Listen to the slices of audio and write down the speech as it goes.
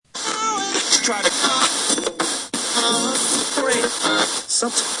try to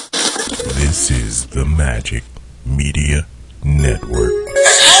This is the Magic Media Network. Open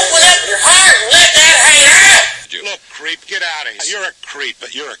up your heart and let that hang out! Look, creep, get out of here. You're a creep,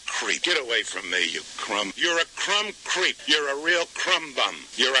 but you're a creep. Get away from me, you crumb. You're a crumb creep. You're a real crumb bum.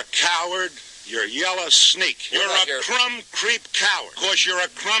 You're a coward. You're a yellow sneak. You're a crumb creep coward. Of course, you're a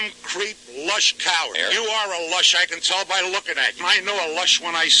crumb creep lush coward. You are a lush, I can tell by looking at you. I know a lush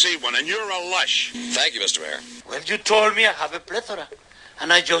when I see one, and you're a lush. Thank you, Mr. Mayor. Well, you told me I have a plethora.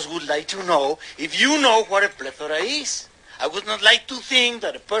 And I just would like to know if you know what a plethora is. I would not like to think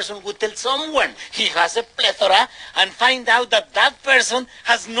that a person would tell someone he has a plethora and find out that that person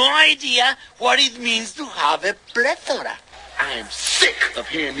has no idea what it means to have a plethora. I am sick of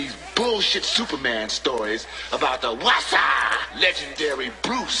hearing these bullshit Superman stories about the Wassa legendary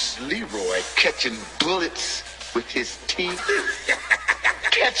Bruce Leroy catching bullets with his teeth.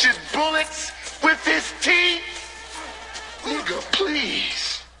 Catching bullets with his teeth? Nigga,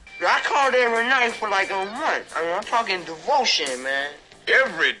 please. I called every night for like a month. I mean, I'm talking devotion, man.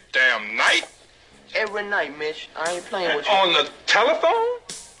 Every damn night? Every night, Mitch. I ain't playing with you. On the telephone?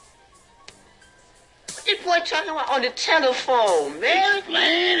 What this boy talking about on the telephone, man?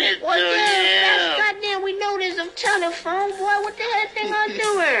 Explain it What to the hell? him. Goddamn, we know there's a telephone, boy. What the hell thing I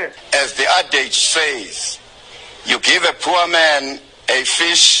doing? As the adage says, you give a poor man a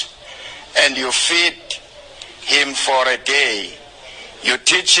fish and you feed him for a day. You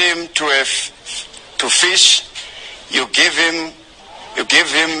teach him to fish. You give him,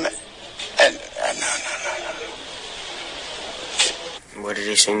 and no. What did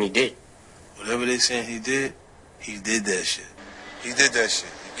they say he did? Whatever they saying he did that shit. He did that shit.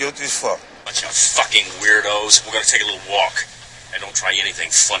 He guilty as fuck. bunch of fucking weirdos. We're gonna take a little walk. And don't try anything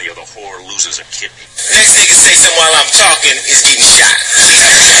funny or the whore loses a kidney. Next nigga say something while I'm talking is getting shot.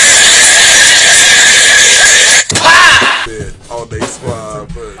 All day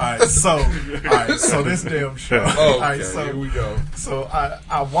squad, but Alright, so this damn show. Oh, okay, Alright, so here we go. So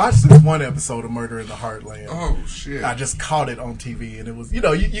I watched this one episode of Murder in the Heartland. Oh shit! I just caught it on TV, and it was, you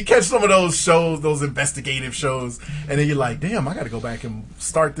catch some of those shows, those investigative shows, and then you're like, damn, I got to go back and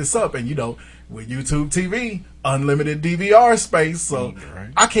start this up. And with YouTube TV, unlimited DVR space, so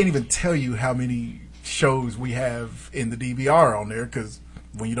right. I can't even tell you how many shows we have in the DVR on there, because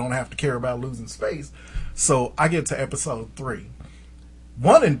when you don't have to care about losing space. So I get to episode 3.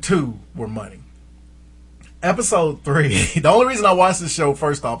 1 and 2 were money. Episode 3, the only reason I watched this show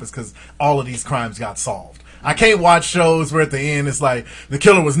first off is because all of these crimes got solved. I can't watch shows where at the end it's like the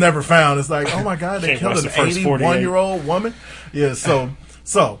killer was never found. It's like, oh my god, they killed an 81-year-old woman. Yeah, so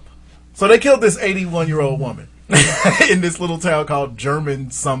they killed this 81-year-old woman in this little town called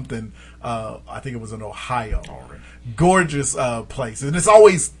German something. I think it was in Ohio. Gorgeous place, and it's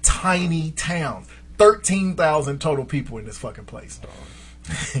always tiny towns. 13,000 total people in this fucking place.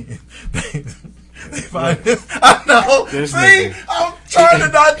 They find this. I know. See, I'm trying to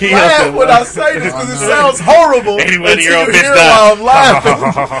not laugh when I say this because it sounds horrible until you hear while I'm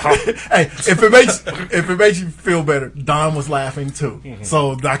laughing. Hey, if it makes you feel better, Don was laughing too. Mm-hmm.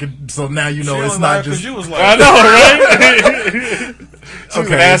 So now you know it's not just you was laughing. I know, right?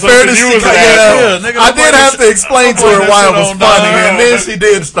 Okay, fair to see. I did have to explain to her why it was funny, and then she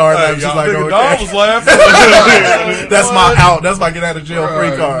did start. Hey, she's like, "Okay." Don was laughing. That's my out. That's my get out of jail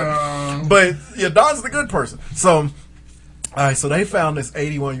free card. But yeah, Don's the good person. So, all right. So they found this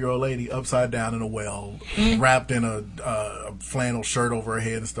 81-year-old lady upside down in a well, wrapped in a flannel shirt over her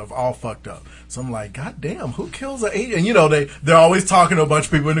head and stuff, all fucked up. So I'm like, God damn, who kills an 80? And they're always talking to a bunch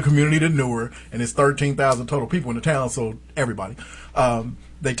of people in the community that knew her, and it's 13,000 total people in the town. So everybody,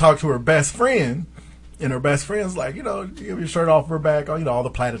 they talked to her best friend, and her best friend's like, you give your shirt off her back, all the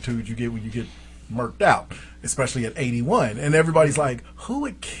platitudes you get when you get murked out, especially at 81. And everybody's like, who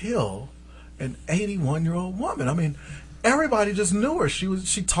would kill an 81-year-old woman? I mean, everybody just knew her.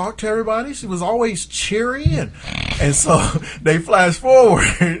 She talked to everybody. She was always cheery, and so they flash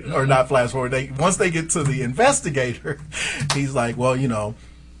forward, or not flash forward. Once they get to the investigator, he's like, well,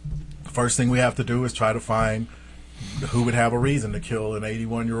 first thing we have to do is try to find who would have a reason to kill an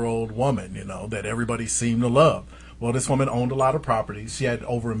 81-year-old woman, that everybody seemed to love. Well, this woman owned a lot of properties. She had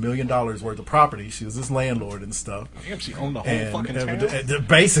over $1 million worth of property. She was this landlord and stuff. Damn, she owned the whole fucking town.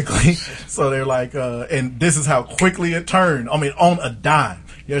 Basically. So they're like, and this is how quickly it turned. I mean, on a dime.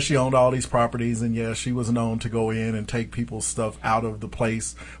 Yes, she owned all these properties, and yes, she was known to go in and take people's stuff out of the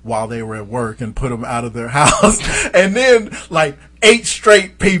place while they were at work and put them out of their house. And then, 8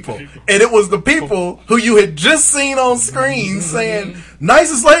 straight people. And it was the people who you had just seen on screen saying,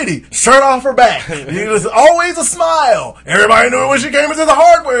 nicest lady, shirt off her back. It was always a smile. Everybody knew it when she came into the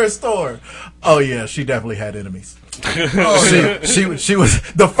hardware store. Oh yeah, she definitely had enemies. She was,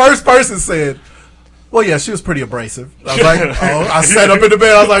 the first person said, well, yeah, she was pretty abrasive. I was like, I sat up in the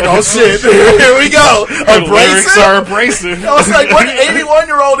bed. I was like, oh shit, here we go. Lyrics are abrasive. I was like, what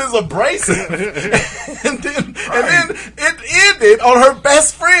 81-year-old is abrasive? and then it ended on her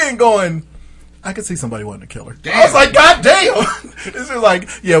best friend going, I could see somebody wanting to kill her. Damn. I was like, God damn. This is like,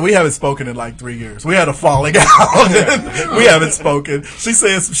 yeah, we haven't spoken in like 3 years. We had a falling out. We haven't spoken. She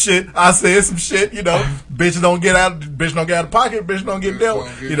said some shit. I said some shit. You know, bitch don't get out of pocket. Bitch don't get dealt.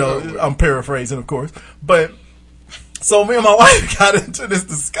 You know, I'm paraphrasing, of course. But so me and my wife got into this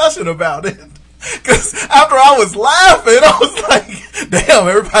discussion about it. Because after I was laughing, I was like, damn,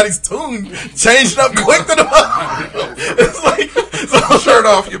 everybody's tune changed up quick to the It's like, so, shirt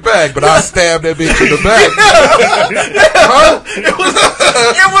off your back, but I stabbed that bitch in the back. Huh? It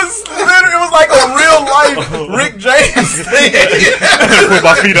was like a real life Rick James thing. Put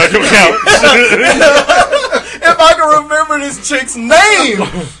my feet on your couch. If I can remember this chick's name,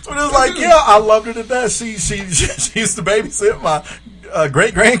 but it was like, yeah, I loved her to death. She used to babysit my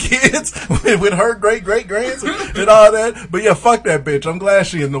great grandkids with her great grands and all that. But yeah, fuck that bitch. I'm glad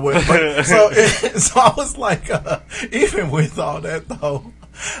she in the way. But, so I was like, even with all that though,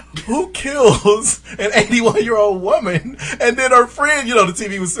 who kills an 81-year-old woman? And then her friend, you know, the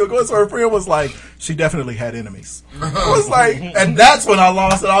TV was still going, so her friend was like, she definitely had enemies. I was like, and that's when I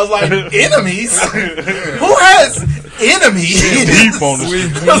lost it. I was like, enemies? Who has enemies? Deep on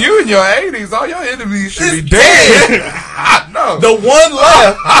when you in your 80s, all your enemies should be dead. No. The one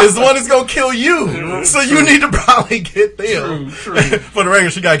left is the one that's going to kill you. So you need to probably get them. True. For the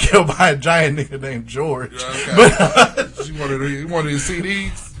record, she got killed by a giant nigga named George. Okay. But she wanted his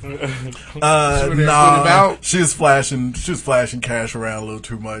CDs. Nah, she was flashing cash around a little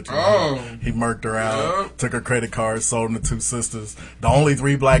too much. Oh. He murked her out, took her credit card, sold them to 2 sisters. The only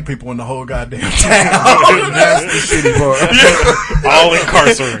 3 black people in the whole goddamn town. That's the shitty part. Yeah. All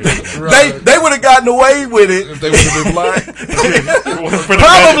incarcerated. Right. They would have gotten away with it if they would have been black.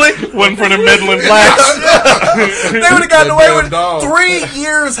 Probably wasn't for the meddling blacks. They would have gotten away with it. 3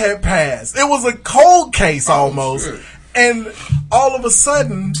 years had passed. It was a cold case almost. Shit. And all of a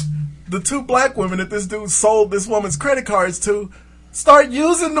sudden, the 2 black women that this dude sold this woman's credit cards to start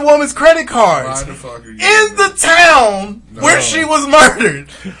using the woman's credit cards in the town where she was murdered.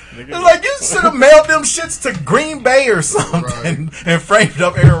 It's like, you should have mailed them shits to Green Bay or something and framed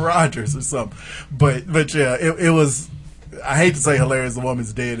up Aaron Rodgers or something. But yeah, it was, I hate to say hilarious, the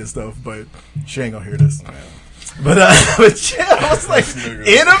woman's dead and stuff, but she ain't gonna hear this. But yeah, I was like,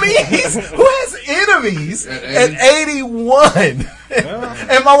 enemies? Who has enemies at 81?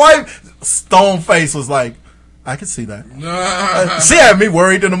 And my wife, stone face, was like, I can see that. She had me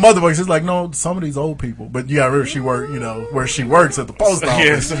worried in the motherfucker. She's like, no, some of these old people. But you gotta remember, she worked, you know, where she works at the post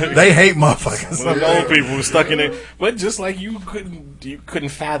office. Yes. They hate motherfuckers. Some old people were stuck in it. But just like you couldn't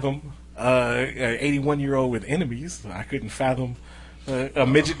fathom an 81-year-old with enemies, I couldn't fathom a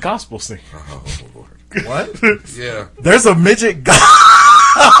midget gospel singer. Oh, Lord. What? Yeah. There's a midget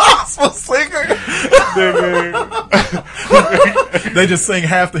gospel singer. They just sing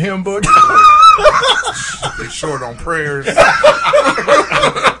half the hymn book. They short on prayers.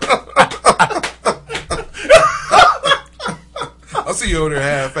 I'll see you over there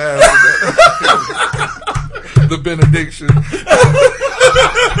half-assed. The benediction.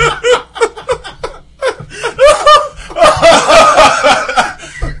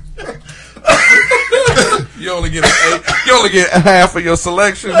 You only get an A. You only get half of your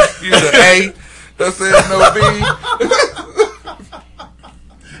selection. You get an A. That's it. No B.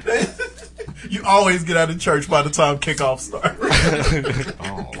 You always get out of church by the time kickoff starts.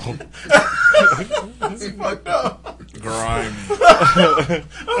 That's fucked up. Grime.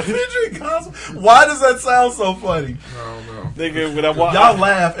 Why does that sound so funny? I don't know. Nigga, when y'all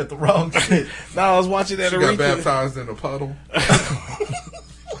laugh at the wrong shit. No, I was watching that. She got baptized in a puddle.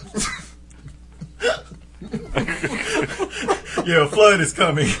 Yeah, a flood is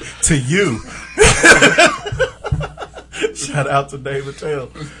coming to you. Shout out to David Taylor.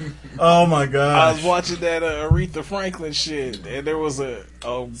 Oh my god! I was watching that Aretha Franklin shit, and there was a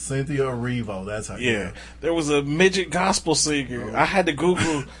Cynthia Erivo. That's how. Yeah, there was a midget gospel singer. I had to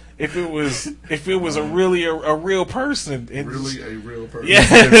Google if it was a real person. Really a real person.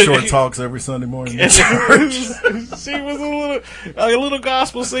 Yeah, give short talks every Sunday morning. In church. She was a little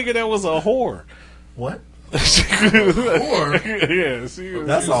gospel singer that was a whore. What? Whore? Yeah,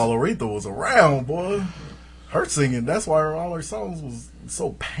 That's all Aretha was around, boy. Her singing, that's why all her songs was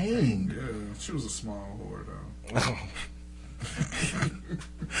so pained. Yeah, she was a small whore though.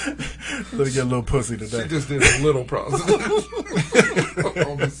 Let me get a little pussy today. She just did a little prostitution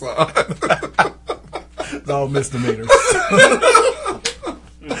on the side. It's all misdemeanors.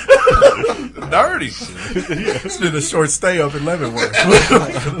 Dirty. She did a short stay up in Leavenworth.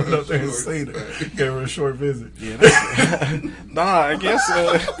 Up there and seen her. Gave her a short visit. Yeah, I guess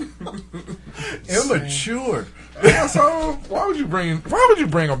immature. So why would you bring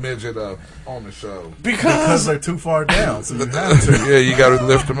a midget up on the show? Because they're too far down, so you have to. Yeah, you got to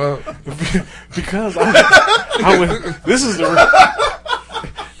lift them up. Because this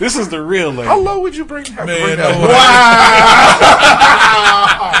is the real lady. How low would you bring her? Man, Wow.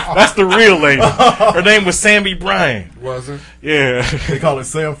 That's the real lady. Her name was Sammy Bryan. Was it? Yeah. They call it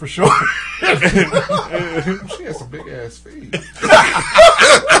Sam for short. She had some big ass feet.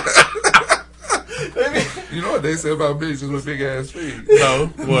 You know what they say about bitches with big ass feet? No,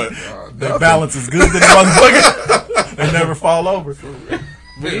 what? Their balance is good than the motherfucker. They never fall over.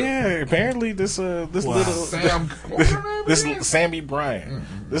 But yeah, apparently this little this Sammy Bryan,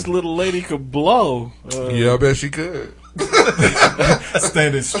 this little lady could blow. Yeah, I bet she could.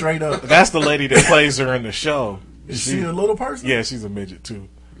 Standing straight up. That's the lady that plays her in the show. Is she a little person? Yeah, she's a midget too.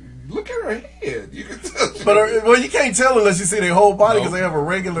 Look at her head. You can tell. But you can't tell unless you see their whole body because they have a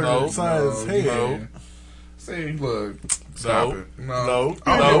regular size head. No. See, look. Stop it. No.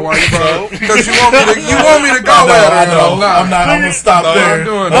 No. Because you want me to go at her. I'm not. I'm gonna stop there.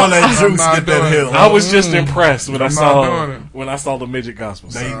 I'll let Juice get that hill. I was just impressed when I saw the midget gospel.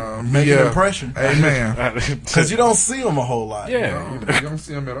 They make an impression. Amen. Because you don't see them a whole lot. Yeah, no, you don't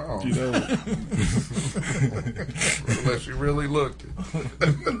see them at all. You know. Unless you really looked.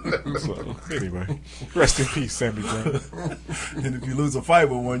 So, anyway, rest in peace, Sammy Bryan. And if you lose a fight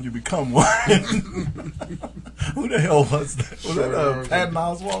with one, you become one. Who the hell was that? Was that Patton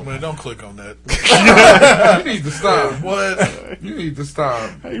Oswalt? Man, don't click on that. You need to stop. What? You need to stop.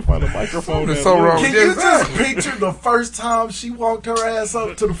 How you find a microphone? Something's so wrong. Can you just picture the first time she walked her ass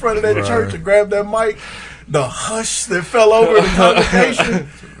up to the front of that church and grabbed that mic? The hush that fell over the congregation.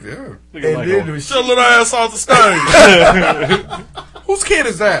 Yeah. And then Shut your little ass off the stage. Whose kid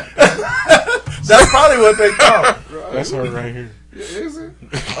is that? That's probably what they thought. That's her right here. Yeah, is it?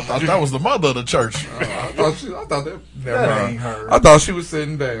 I thought that was the mother of the church. I thought that. Never That mind. ain't her. I thought she was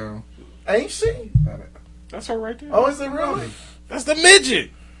sitting down. Ain't she? That's her right there. Oh, is it really? That's the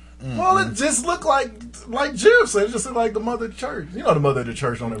midget. Well, it just looked like Jim said. It just looked like the mother of the church. You know the mother of the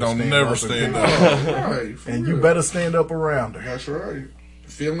church don't Never stand up. Right. And you better stand up around her. That's right.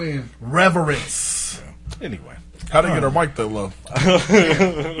 Feel in. Reverence. Anyway. How they get her mic that low? A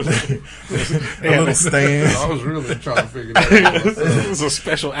little stand. I was really trying to figure that out. It was a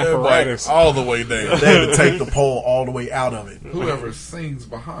special apparatus. All the way down. They had to take the pole all the way out of it. Whoever sings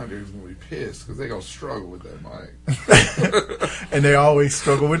behind her is going to be pissed because they're going to struggle with that mic. And they always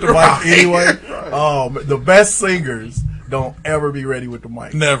struggle with the mic anyway. Right. The best singers don't ever be ready with the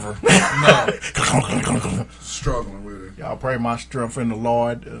mic. Never. No. Struggling with it. Y'all pray my strength in the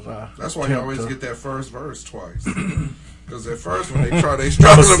Lord. That's why you always get that first verse twice. Because at first when they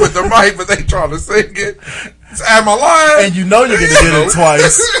struggling with the mic, but they trying to sing it. It's at my line. And you know you're going to get it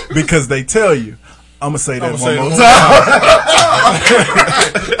twice because they tell you. I'm going to say that one more time.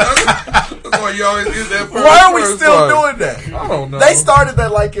 That's why you always get that first. Why are we verse still twice. doing that? I don't know. They started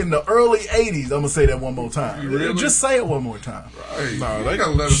that like in the early 80s. I'm going to say that one more time. Really? Just say it one more time. Right. No, They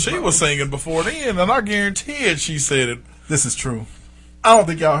gotta let us she know. was singing before then, and I guarantee it she said it. This is true. I don't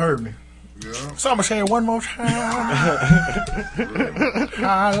think y'all heard me. Yeah. So I'm going to say it one more time.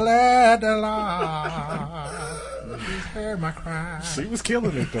 I let the light hear my cry. She was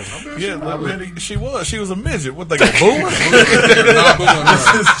killing it though. Yeah, I bet she was. She was a midget. What, they got booing? Not booing her.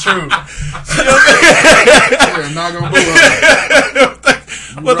 This is true. They're not going to boo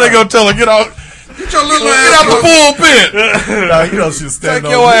her. What they going to tell her? Get out. Get your little Get ass out the pulpit. No, you know she was standing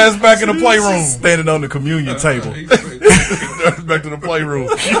Take your ass back in the playroom. standing on the communion table. Back to the playroom.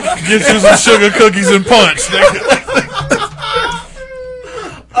 Get you some sugar cookies and punch.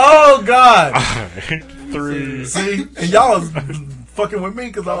 Oh God! 3. See, and y'all was fucking with me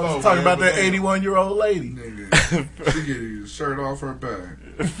because I was talking about that 81-year-old lady. Nigga, she get his shirt off her back.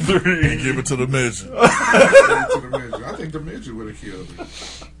 3. Give it to the midget. To the midget. I think the midget would have killed her.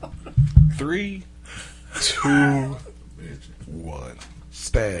 3, 2, 1.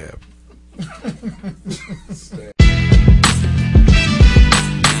 Stab.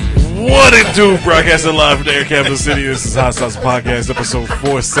 What it do? Broadcasting live from the Air Capital City. This is Hot Sauce Podcast, episode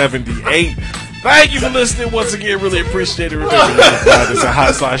 478. Thank you for listening once again. Really appreciate it. Remember to find us at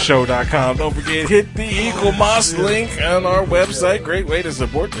hotsauceshow.com. Don't forget, hit the Eagle Moss link on our website. Great way to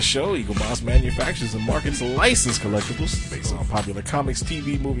support the show. Eagle Moss manufactures and markets licensed collectibles based on popular comics,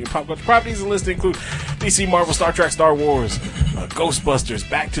 TV, movie, and pop culture properties. The list include DC, Marvel, Star Trek, Star Wars, Ghostbusters,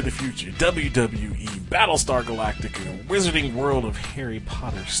 Back to the Future, WWE, Battlestar Galactica, Wizarding World of Harry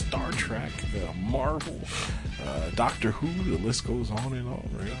Potter, Star Trek, Marvel, Doctor Who. The list goes on and on.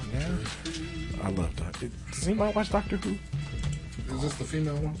 Right? Yeah. I love Doctor. Does anybody watch Doctor Who? Is this the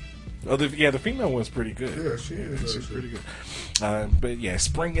female one? Oh, the female one's pretty good. Yeah, she is. She's pretty good. But yeah,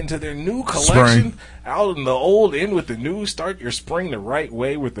 spring into their new collection. Out in the old, in with the new. Start your spring the right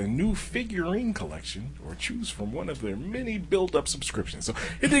way with a new figurine collection, or choose from one of their many build-up subscriptions. So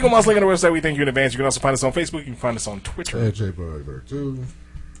hit the Eagle Moss link on the website. We thank you in advance. You can also find us on Facebook. You can find us on Twitter. AJ Barber too.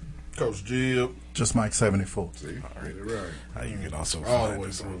 Coach Jib. Just Mike 74. See, right. You can also all find the way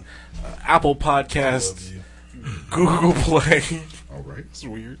us through. on Apple Podcasts, Google Play. All right, it's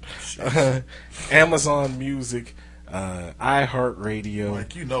weird. Amazon Music, iHeartRadio.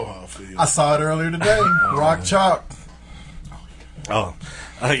 Mike, you know how I feel. I saw it earlier today. Rock Chalk.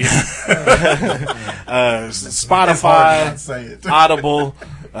 Spotify, Audible.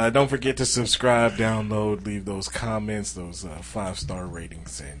 Don't forget to subscribe, download, leave those comments, those 5-star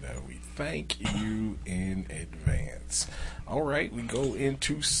ratings, and we thank you in advance. All right, we go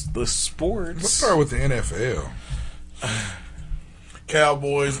into the sports. Let's start with the NFL.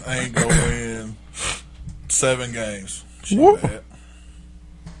 Cowboys ain't going to win 7 games. So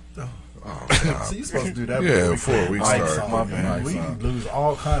you're supposed to do that before we start. We lose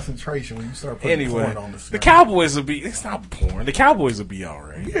all concentration when you start putting porn on the screen. The Cowboys will be. It's not porn. The Cowboys will be all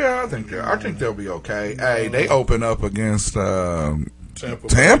right. Yeah, I think they'll be okay. Hey, they open up against Tampa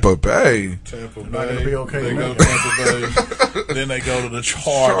Bay. Tampa Bay. Not gonna be okay. They go to Tampa Bay. Then they go to the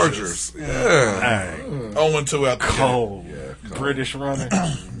Chargers. Yeah. 0-2 out the cold. British runner.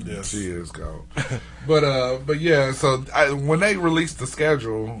 Yes. She is cold. But yeah. So when they released the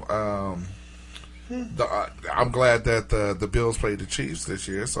schedule, I'm glad that the Bills played the Chiefs this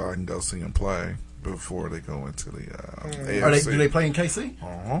year, so I can go see them play before they go into the AFC. Do they play in KC?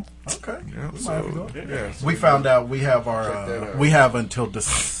 Okay. Yeah, We might have to go. Yeah, We found out we have we have until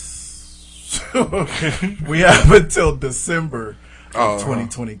December of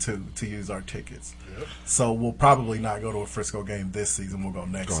 2022 to use our tickets. So we'll probably not go to a Frisco game this season. We'll go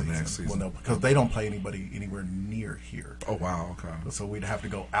next season. Because they don't play anybody anywhere near here. Oh, wow. Okay. So we'd have to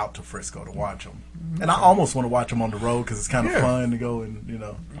go out to Frisco to watch them. And I almost want to watch them on the road because it's kind of fun to go and,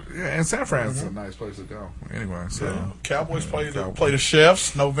 Yeah, and San Fran is a nice place to go. Anyway, so. Cowboys play the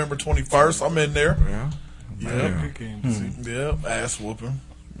Chefs November 21st. I'm in there. Yeah. Good game to see. Yeah, ass whooping.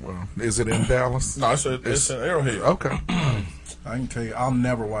 Well, is it in Dallas? No, it's in Arrowhead. Okay. I can tell you, I'll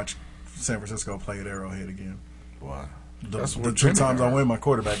never watch San Francisco play at Arrowhead again. Why? The 2 times I win, my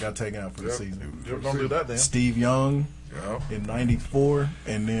quarterback got taken out for the season. Don't do that then. Steve Young in '94,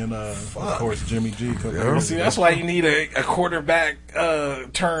 and then of course Jimmy G. See, that's why you need a quarterback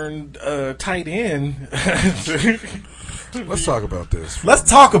turned tight end. Let's talk about this. Let's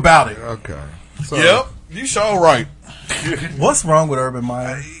talk about it. Okay. So, yep, you sure right. What's wrong with Urban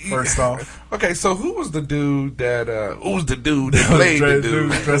Meyer? First off, okay, so who was the dude that played the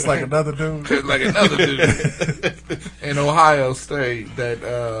dude dressed like another dude, in Ohio State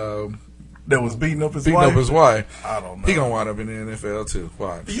that was beating up his wife? I don't know. He gonna wind up in the NFL too.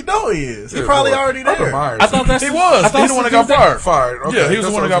 Why? You know he is. He's probably already there. I thought he was. He's the one that got fired. Okay. Yeah, he was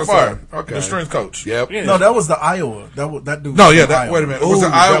the one that got fired. Okay. The strength coach. Yep. Yeah. No, that was the Iowa. That dude. No, yeah. Wait a minute. Was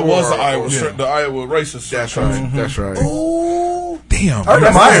it Iowa? That was the Iowa. The Iowa racist. That's right. Mm-hmm. That's right. Oh, damn.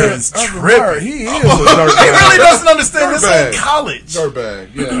 Urban Meyer is tripping. He is. He really doesn't understand this ain't college.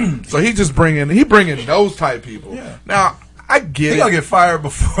 Dirtbag. Yeah. So he bringing those type people. Yeah. Now. I get it. He's going to get fired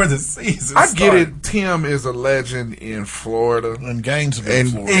before the season I get it. Tim is a legend in Florida. In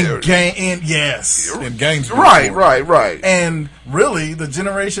Gainesville, yes. In Gainesville. Right. And really, the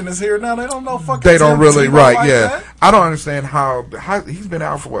generation is here now. They don't know fucking They don't really, right, like yeah. that. I don't understand how he's been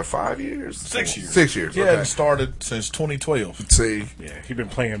out for what, 5 years? 6 years. 6 years. Yeah, okay. it started since 2012. See. Yeah, he's been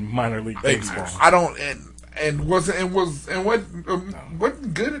playing minor league baseball. I don't... And wasn't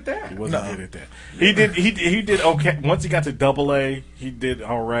good at that. He wasn't good at that. He did okay. Once he got to AA, he did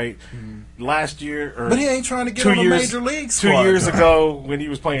all right. Last year, but he ain't trying to get on a major league squad. 2 years ago, when he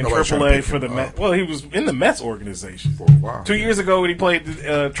was playing AAA for the Mets, well, he was in the Mets organization for a while. 2 years ago, when he played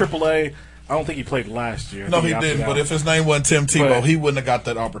AAA, I don't think he played last year. No, he didn't. But if his name wasn't Tim Tebow, he wouldn't have got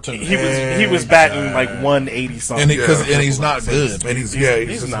that opportunity. He was batting like 180 something, and he's not good. And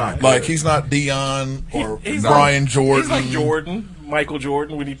he's not like he's not Dion or Brian Jordan. He's like Jordan. Michael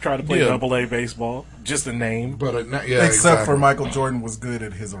Jordan when he tried to play Double-A baseball. Just a name. But except for Michael Jordan was good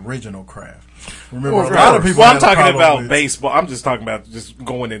at his original craft. Remember, a lot of people. Well, I'm talking about baseball. I'm just talking about just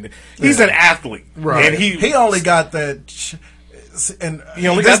going in. He's an athlete, right? And he only got that. And he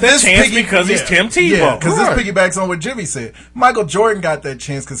only got that chance because he's Tim Tebow. Yeah, because this piggybacks on what Jimmy said. Michael Jordan got that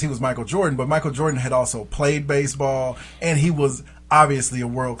chance because he was Michael Jordan, but Michael Jordan had also played baseball, and he was obviously a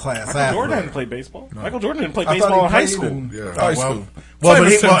world-class athlete. Michael Jordan hadn't played baseball. No. Michael Jordan didn't play baseball in high school. High school. Well,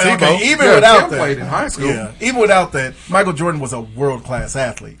 but even without that, played in high school. Yeah, even without that, Michael Jordan was a world-class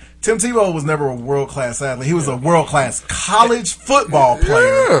athlete. Tim Tebow was never a world-class athlete. He was a world-class college football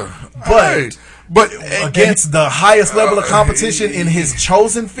player, but against the highest level of competition in his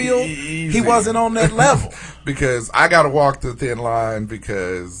chosen field, he wasn't on that level. Because I got to walk the thin line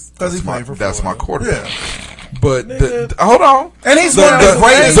because that's my quarterback. Yeah. But hold on, and he's one of the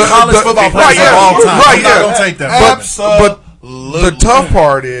greatest college football players of all time. Right, I'm not gonna take that. But the tough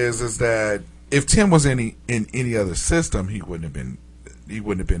part is that if Tim was in any other system, he wouldn't have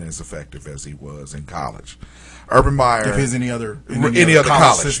been as effective as he was in college. Urban Meyer, if he's any other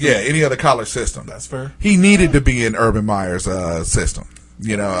college, any other college system. That's fair. He needed to be in Urban Meyer's system.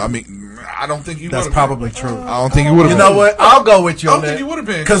 You know, I mean, I don't think he would have. That's probably true. I don't think he would have. You know what? I'll go with you on that. I don't think he would have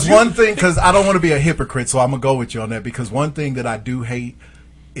been. Because I don't want to be a hypocrite, so I'm gonna go with you on that. Because one thing that I do hate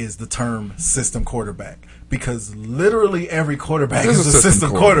is the term system quarterback. Because literally every quarterback is a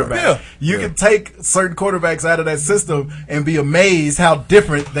system quarterback. Yeah. You can take certain quarterbacks out of that system and be amazed how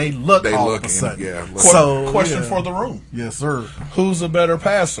different they look all of a sudden. Question for the room. Yes, sir. Who's a better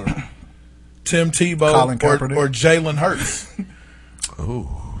passer? Tim Tebow or Jalen Hurts? Ooh.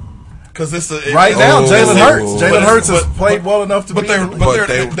 Because it's right now, Jalen Hurts. Jalen Hurts has played well enough to be. They're kind of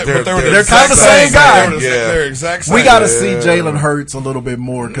the same guy. They're exact same. We got to see Jalen Hurts a little bit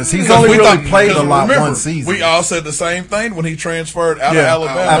more because he's only really played a lot one season. We all said the same thing when he transferred out of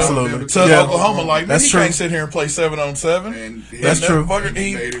Alabama to Oklahoma. Like, man, he can't sit here and play 7-on-7. That's true.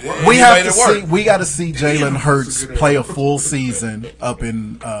 We got to see Jalen Hurts play a full season up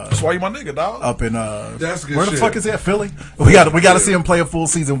in. That's why you my nigga, dog. Up in that's good. Where the fuck is he at? Philly. We got to see him play a full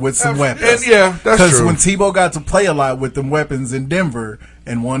season with some weapons. And that's true. Because when Tebow got to play a lot with them weapons in Denver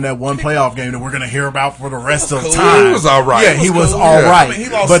and won that one playoff game that we're going to hear about for the rest of time. He was all right. Yeah, he was all right. I mean,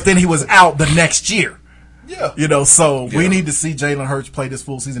 but then he was out the next year. Yeah. You know, so we need to see Jalen Hurts play this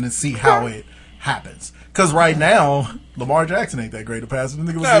full season and see how it happens. Because right now, Lamar Jackson ain't that great a passer. I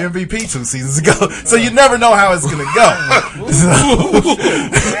think it was the MVP 2 seasons ago. So you never know how it's going to go.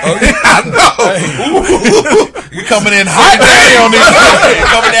 I know. We're coming in hot today on these.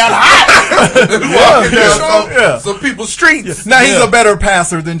 Coming down hot. Some people's streets. Now, he's a better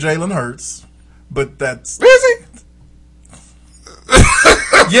passer than Jalen Hurts. But that's... Is he?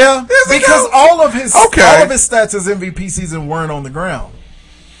 Yeah. Because all of his stats as MVP season weren't on the ground.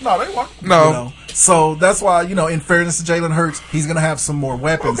 No, they weren't. No. You know? So that's why, in fairness to Jalen Hurts, he's going to have some more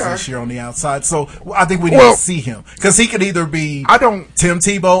weapons this year on the outside. So I think we need to see him. Because he could either be Tim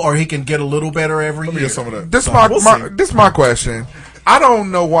Tebow or he can get a little better every year. Some of that. This is my question. I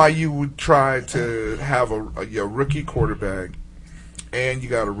don't know why you would try to have your rookie quarterback and you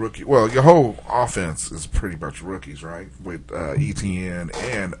got a rookie. Well, your whole offense is pretty much rookies, right? With Etienne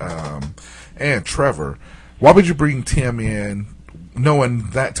and Trevor. Why would you bring Tim in knowing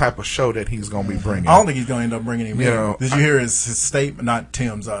that type of show that he's going to be bringing? I don't think he's going to end up bringing him in. Did you hear his statement? Not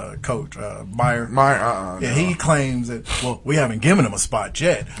Tim's coach, Meyer. Yeah, he claims that, we haven't given him a spot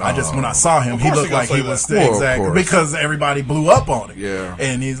yet. When I saw him, he looked like he was exactly because everybody blew up on him. Yeah.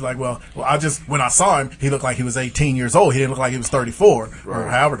 And he's like, when I saw him, he looked like he was 18 years old. He didn't look like he was 34 or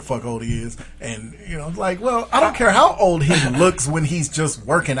however the fuck old he is. And, I don't care how old he looks when he's just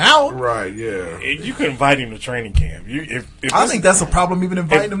working out. Right, yeah. You could invite him to training camp. I think that's a problem even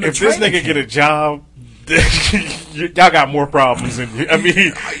inviting him to training camp. If this nigga get a job, y'all got more problems than you. I mean,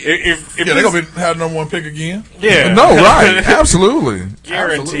 if they're going to be have number one pick again. Yeah. No, right. Absolutely.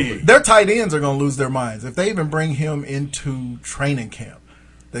 Guaranteed. Absolutely. Their tight ends are going to lose their minds. If they even bring him into training camp,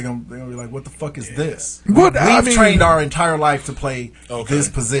 they're gonna be like, what the fuck is this? We've trained our entire life to play this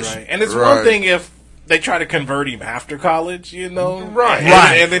position. Right. And it's one thing if they try to convert him after college, Right.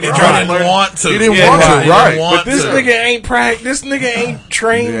 And then he tried to want to. He didn't want to, right. But this nigga ain't this nigga ain't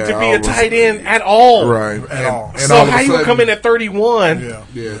trained to be a tight end at all. Right. At all. And so how you come in at 31 and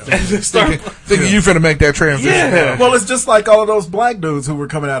thinking you finna make that transition? Yeah. Well, it's just like all of those black dudes who were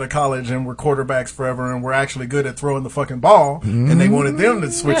coming out of college and were quarterbacks forever and were actually good at throwing the fucking ball, and they wanted them to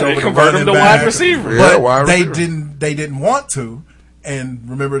switch over to convert them to wide receiver. But they didn't want to. And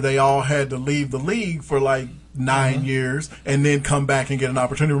remember, they all had to leave the league for like 9 years and then come back and get an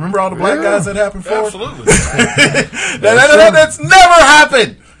opportunity. Remember all the black guys that happened for? Absolutely. That's never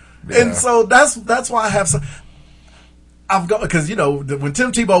happened. Yeah. And so that's why I have some. I've got, because when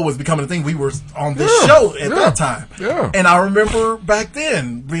Tim Tebow was becoming a thing, we were on this show at that time. Yeah. And I remember back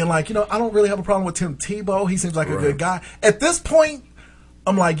then being like, I don't really have a problem with Tim Tebow. He seems like a good guy. At this point,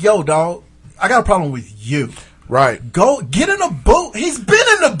 I'm like, yo, dog, I got a problem with you. Right. Go get in a booth. He's been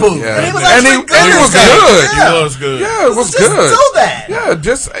in the booth. Yeah. And he was and he was good. Yeah. He was good. Yeah, it was just good. Do that. Yeah,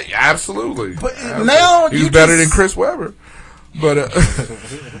 just absolutely. But now he was better than Chris Webber. But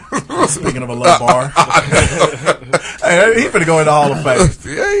speaking of a low bar, hey, he's finna go in the Hall of Fame.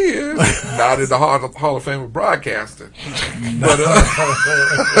 Yeah, he is. Not in the Hall of Fame of broadcasting. But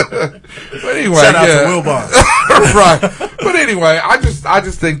anyway, shout out to Will Bond. Right. But anyway, I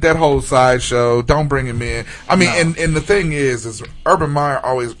just think that whole sideshow, don't bring him in. I mean, and the thing is Urban Meyer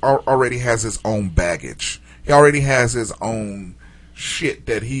already has his own baggage. He already has his own shit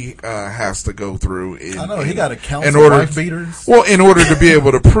that he has to go through. I know he got to counsel wife beaters. Well, in order to be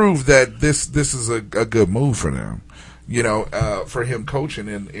able to prove that this is a good move for them, for him coaching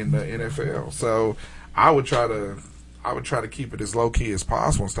in the NFL. So I would try to keep it as low key as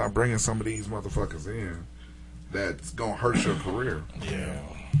possible and stop bringing some of these motherfuckers in that's gonna hurt your career. Yeah,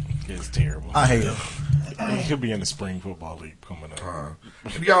 it's terrible. I hate him. He'll be in the spring football league coming up.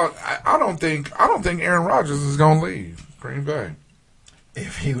 Y'all, I don't think Aaron Rodgers is gonna leave Green Bay.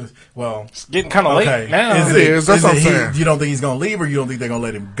 If he was, it's getting kind of late now. It is. That's what I'm saying. You don't think he's going to leave, or you don't think they're going to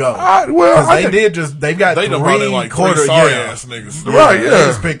let him go? They've got they done brought in like quarter ass niggas. Right, yeah. They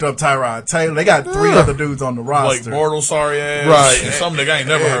just picked up Tyrod Taylor. They got 3 other dudes on the roster. Like Bortles, sorry ass. Right. And some nigga I ain't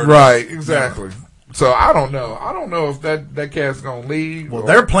never heard of. Right, exactly. So I don't know. I don't know if that cat's going to leave. Well,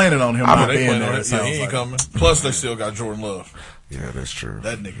 they're planning on him not being there. Yeah, he ain't coming. Plus, they still got Jordan Love. Yeah, that's true.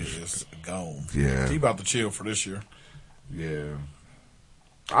 That nigga is gone. Yeah. He about to chill for this year. Yeah.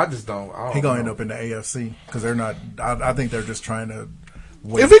 I just don't. He gonna end up in the AFC because they're not. I think they're just trying to.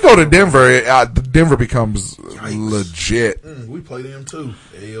 If he go to Denver, Denver becomes legit. We play them too.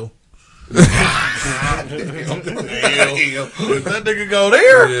 If that nigga go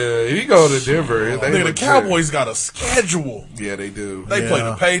there, yeah, if he go to Denver, the Cowboys got a schedule. Yeah, they do. They play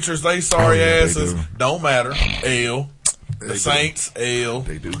the Patriots. They sorry asses. Don't matter. The Saints, They do. With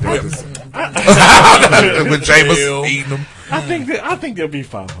Jameis eating them. I think they'll be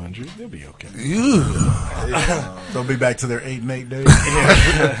 500. They'll be okay. They'll be back to their 8-8 days.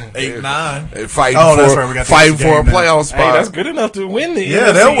 8-9. Fighting for a playoff spot. Hey, that's good enough to win the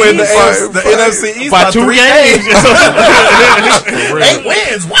NFC they'll win the NFC East by 2 games. 8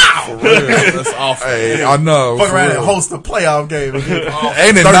 wins. Wow. For real. That's awful. Hey, I know. Fuck around and host a playoff game.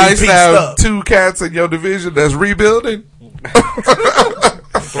 Ain't it nice to have 2 cats in your division that's rebuilding?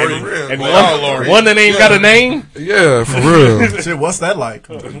 And one that ain't got a name. Yeah, for real. Shit, what's that like?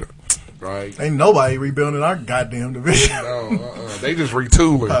 Right. Ain't nobody rebuilding our goddamn division. No, they just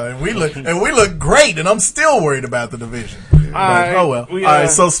retooling. And we look great, and I'm still worried about the division. Yeah. Oh well. All right.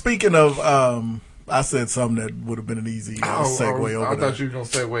 So speaking of, I said something that would have been an easy segue over. I thought you were gonna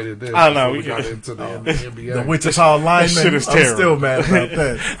segue to this. I know we got into the NBA. The Wichita lineman. Shit is terrible. I'm still mad about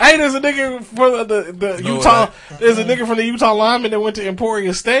that. Hey, there's a nigga for the Utah. There's a nigga from the Utah lineman that went to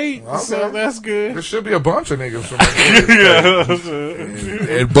Emporia State. Okay. So that's good. There should be a bunch of niggas from Emporia State.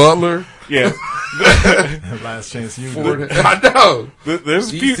 And Butler. Yeah. Last chance you. I know.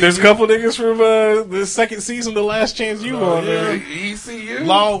 There's a couple niggas from the second season, The Last Chance U on there. ECU.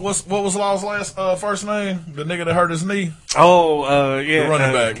 Law, what was Law's last first name? The nigga that hurt his knee. Oh, yeah. The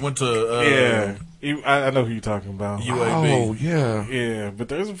running back went to I know who you're talking about. UAB. Oh yeah. Yeah, but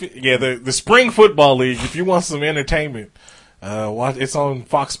there's the spring football league. If you want some entertainment, watch. It's on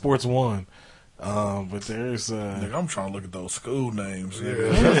Fox Sports 1. But there's Nigga, I'm trying to look at those school names.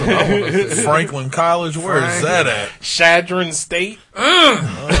 Yeah. Franklin College, where is that at? Shadron State.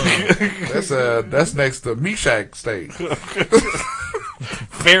 That's next to Meshack State.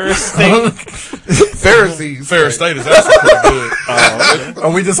 Ferris State. Ferris State is actually pretty good. Are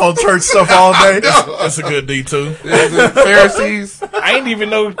we just on church stuff all day? That's a good D2. Pharisees. I didn't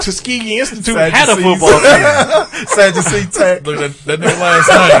even know Tuskegee Institute had a football team. Sadducee Tech. Look at that nigga last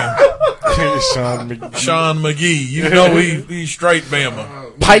name. Sean McGee. You know he's straight Bama.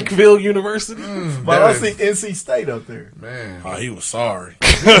 Pikeville University. But I see NC State up there. Man. Oh, he was sorry.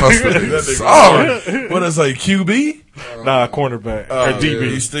 Sorry. What is a QB? Nah, cornerback. Or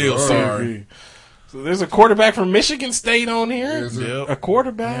DB. He's still sorry. So there's a quarterback from Michigan State on here. Is it? A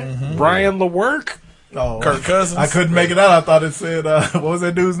quarterback. Brian Lewerke. Oh, Kirk Cousins. I couldn't make it out. I thought it said, what was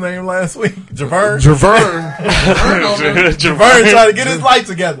that dude's name last week? Javern? Javern trying to get his life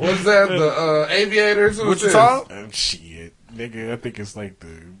together. What's that? The Aviators? Wichita? Shit. Nigga, I think it's like the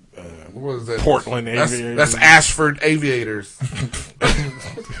what was that? Portland Aviators. That's Ashford Aviators.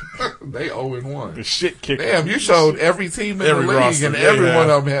 They 0-1. The shit kicker. Damn, you showed every team in the league, roster, and every one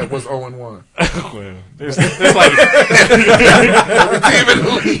of them was 0-1. Well, there's like every team in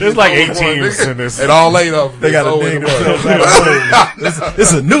the league. There's like 8 teams in this, and all 8 of them. They got to dig themselves out.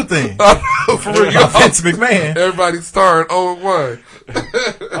 This is a new thing. For real, Vince McMahon. Everybody's starting 0-1.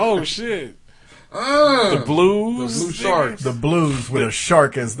 Oh shit. The Blues, the Blue Sharks, the Blues with a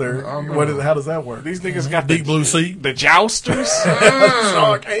shark as their. What is? How does that work? These niggas got Deep Blue Sea, the Jousters.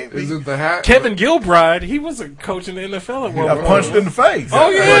 Shark, is it the hat? Kevin Gilbride, he was a coach in the NFL at one point. Got punched in the face. Oh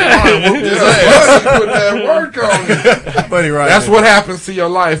yeah, put that work on it. Buddy, right? That's what happens to your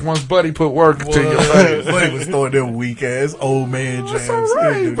life once Buddy put work to your face. Buddy was throwing them weak ass old man jabs. That's all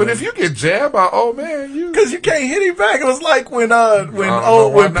right, but if you get jabbed by old man, because you can't hit him back. It was like when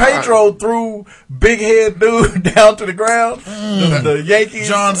Pedro threw big head dude down to the ground. The Yankees.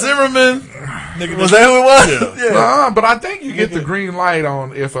 John Zimmerman. Was that who it was? Yeah. But I think you get the green light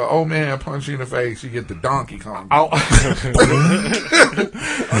on if an old man punch you in the face, you get the Donkey Kong. I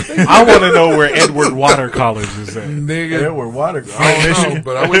want to know where Edward Water College is at. Nigga. Edward Water College. I don't know,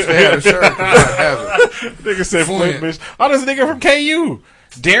 but I wish they had a shirt. I have it. Nigga said Flint, bitch. Oh, this nigga from KU.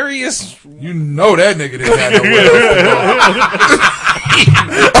 Darius. You know that nigga didn't have no will.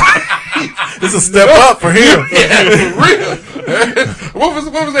 It's a step up for him. Yeah, for real. What was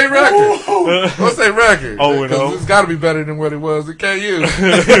their record? What's their record? 0-0. It's got to be better than what it was at KU.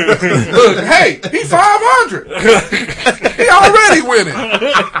 Look, hey, he's 500. He already winning.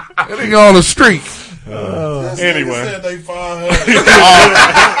 That nigga on the streak. Anyway. Said they 500.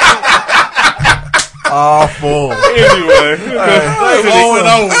 Awful. Anyway.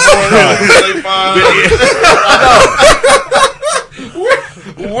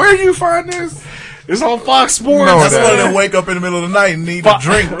 Where you find this? It's on Fox Sports. No, that's one of them wake up in the middle of the night and need a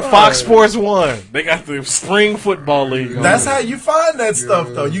drink. Fox Sports 1. They got the Spring Football League. That's how you find that stuff,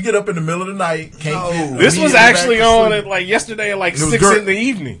 though. You get up in the middle of the night. This was actually on at yesterday at 6 in the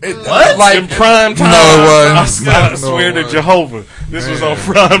evening. What? Like in prime time. No, it wasn't. I swear to Jehovah. This was on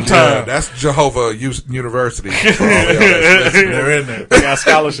prime time. Yeah, that's Jehovah University. They're in there. They got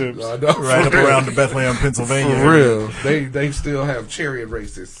scholarships. Right up around the Bethlehem, Pennsylvania. For real. They still have chariot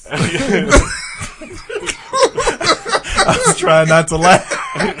races. I was trying not to laugh.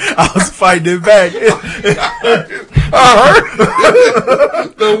 I was fighting it back. I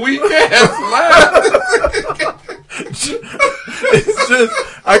heard the weak ass laugh. It's just,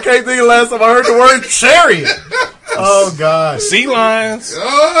 I can't think of the last time I heard the word chariot. Oh, God. Sea Lions.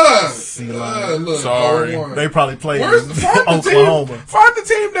 Sea Lions. Look, sorry. They probably played in Oklahoma. Find the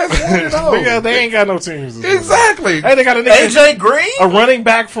team that's 1-0. They ain't got no teams. Exactly. Hey, they got a nigga. AJ Green? A running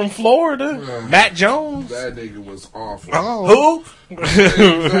back from Florida. Matt Jones. That nigga was awful. Who?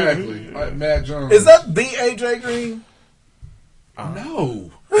 Exactly. Matt Jones. Is that the AJ Green?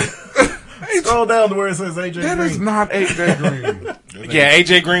 No. Scroll down to where it says AJ Green. That is not AJ Green. Yeah,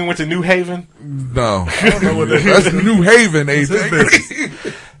 AJ Green went to New Haven. No. That's New Haven, AJ Green.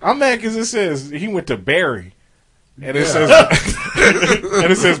 I'm mad because it says he went to Barry. And it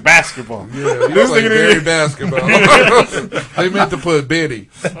says basketball. Yeah, this nigga Barry basketball. They meant to put Betty.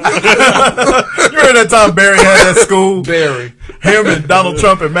 You remember that time Barry had that school? Barry. Him and Donald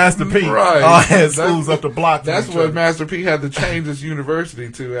Trump and Master P. Right. All had schools up the block. That's what Master P had to change his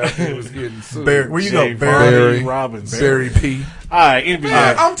university to after he was getting sued. Barry, where you go? Barry Robinson. Barry P. All right,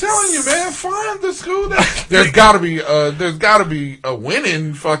 NBA. I'm telling you, man, find the school that there's got to be a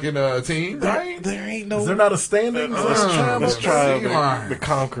winning fucking team, right? There ain't no. Is there not a standing? Let's try the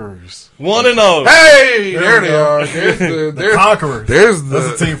Conquerors. 1-0. Hey, there they are. There's the Conquerors.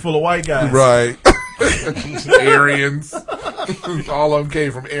 That's a team full of white guys, right? Aryans. All of them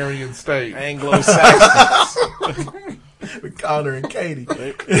came from Aryan State. Anglo-Saxons. With Connor and Katie.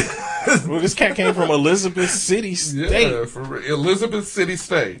 Well, this cat came from Elizabeth City State. Yeah, from Elizabeth City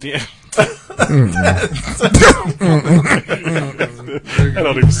State. Yeah. That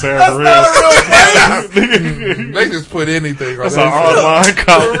don't even sound real. They just put anything on That's an online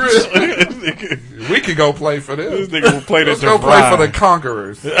college. We could go play for this. This nigga will play Let's go play for the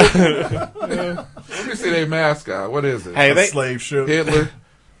Conquerors. Let me see their mascot. What is it? Hey, slave ship. Hitler.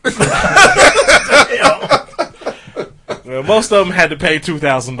 Well, most of them had to pay $2,000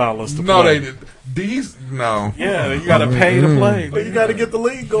 to play. No, they didn't. These no. Yeah, you got to pay to play. But you got to get the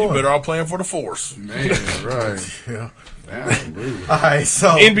league going. You better all playing for the Force. Man, right. Yeah. Absolutely. All right, so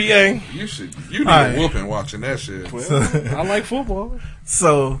NBA. You need a whooping watching that shit. Well, I like football.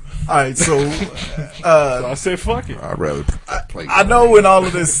 So, all right, so I said, fuck it. I'd rather play. I know when all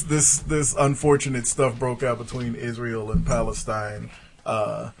of this unfortunate stuff broke out between Israel and Palestine,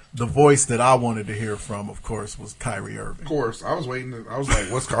 the voice that I wanted to hear from, of course, was Kyrie Irving. Of course, I was waiting. I was like,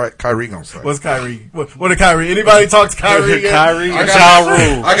 "What's Kyrie gonna say?" What's Kyrie? What did Kyrie? Anybody talk to Kyrie? Kyrie, I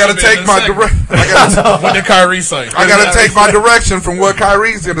gotta take my What did Kyrie say? I gotta take my direction from what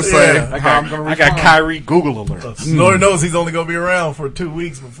Kyrie's gonna say. Yeah. I got Kyrie Google alerts. Lord knows he's only gonna be around for 2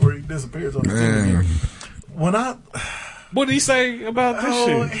 weeks before he disappears on the team. What did he say about this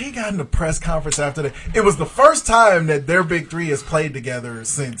shit? He got in the press conference after that. It was the first time that their big three has played together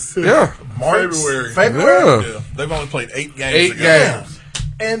since March, February. Yeah. They've only played 8 games. 8 together. games.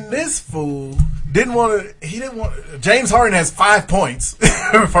 And this fool didn't want to. James Harden has 5 points.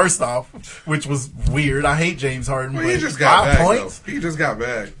 First off, which was weird. I hate James Harden. Well, but he just got 5 back. points. Though. He just got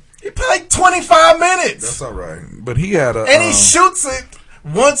back. He played 25 minutes. That's all right. But he had a and he shoots it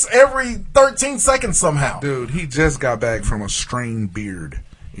once every 13 seconds somehow. Dude, he just got back from a strained beard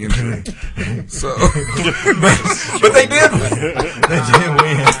injury. So, but they did win. They did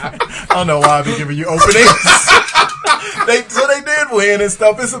win. I don't know why I've been giving you openings. So they did win and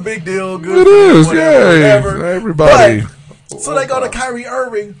stuff. It's a big deal. Good. It is, whatever. Everybody. But, so they go to Kyrie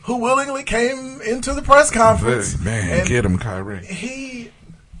Irving, who willingly came into the press conference. Man, get him, Kyrie.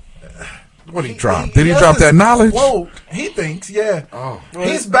 What he dropped? Did he drop that knowledge? Whoa, he thinks, yeah. Oh,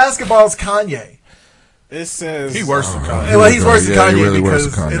 he's basketball's Kanye. It says he worse than Kanye. Well, he's worse than Kanye really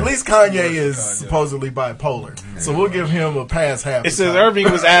because at least Kanye is supposedly bipolar. So we'll give him a pass half. It says Irving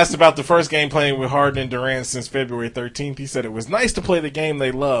was asked about the first game playing with Harden and Durant since February 13th. He said it was nice to play the game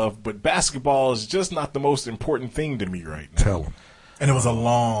they love, but basketball is just not the most important thing to me right now. Tell him. And it was a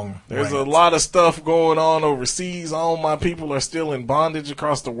long There's rant. a lot of stuff going on overseas. All my people are still in bondage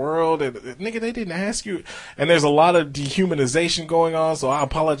across the world. And, nigga, they didn't ask you. And there's a lot of dehumanization going on, so I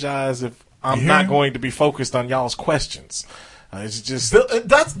apologize if I'm not going to be focused on y'all's questions. It's just...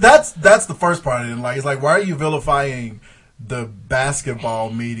 That's the first part I didn't like. It's like, why are you vilifying the basketball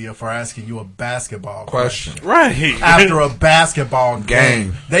media for asking you a basketball question? Right. After a basketball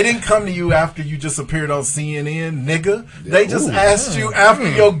game. Game. They didn't come to you after you just appeared on CNN, nigga. They just asked you after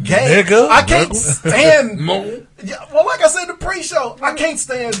your game. Nigga. I can't stand... well, like I said in the pre-show, I can't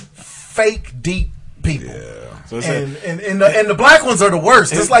stand fake, deep people. Yeah. So and the black ones are the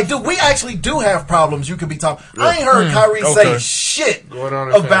worst. It's like, dude, we actually do have problems you could be talking. I ain't heard Kyrie say shit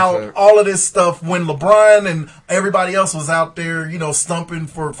about all of this stuff when LeBron and everybody else was out there, stumping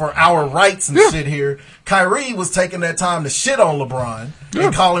for our rights and shit here. Kyrie was taking that time to shit on LeBron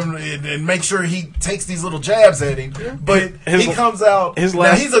and call him and make sure he takes these little jabs at him. But he comes out,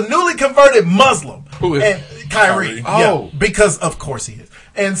 now he's a newly converted Muslim. Who is? And Kyrie. Oh. Yeah, because of course he is.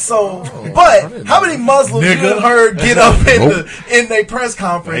 And so, but how many Muslims you have heard get up in their press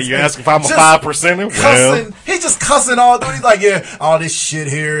conference? Hey, you ask if I'm a 5%er? Well, he's just cussing all through. He's like, yeah, all this shit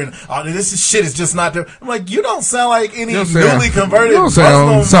here and all this shit is just not there. I'm like, you don't sound like any newly converted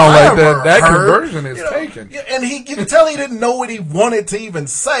Muslim. Sound like that conversion is taken. And you can tell he didn't know what he wanted to even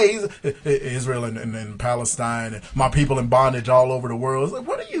say. Israel and Palestine and my people in bondage all over the world. It's like,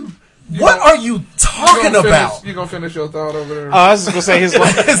 what are you talking about? You gonna finish your thought over there? I was just gonna say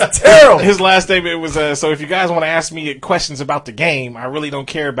it's terrible. His last statement was, so if you guys want to ask me questions about the game, I really don't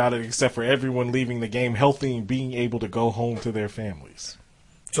care about it except for everyone leaving the game healthy and being able to go home to their families.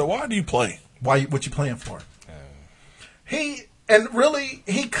 So why do you play? What you playing for? He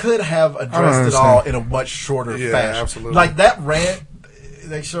could have addressed it all in a much shorter fashion. Absolutely. Like that rant,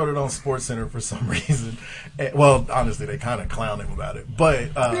 they showed it on SportsCenter for some reason. Well, honestly, they kind of clowned him about it.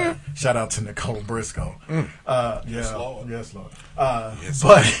 But shout out to Nicole Briscoe. Yes, Lord. Yes, Lord.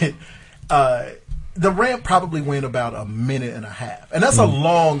 But the rant probably went about a minute and a half. And that's a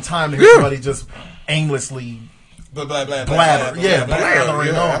long time to hear somebody just aimlessly blathering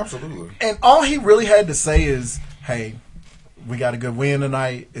on. Absolutely. And all he really had to say is, hey, we got a good win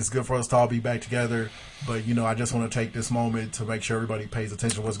tonight. It's good for us to all be back together. But, I just want to take this moment to make sure everybody pays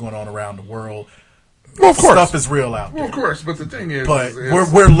attention to what's going on around the world. Well, of course. Stuff is real out there. Well, of course. But the thing is... But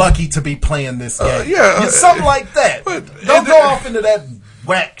we're lucky to be playing this game. Something like that. But don't go off into that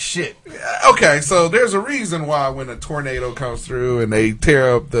whack shit. Okay, so there's a reason why when a tornado comes through and they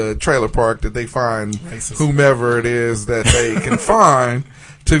tear up the trailer park that they find whomever it is that they can find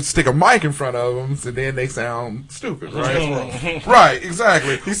to stick a mic in front of them, so then they sound stupid, right? Right,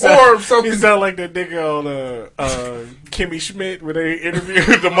 exactly. He sound like that nigga on Kimmy Schmidt when they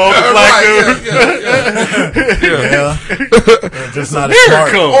interviewed the most black dude. Yeah. Just not as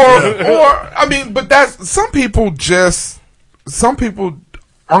smart. Or I mean, but that's some people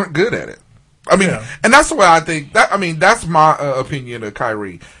aren't good at it. I mean, and that's the way I think that. I mean, that's my opinion of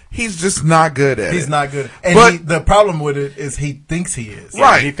Kyrie. He's just not good at it. He's not good. And the problem with it is he thinks he is.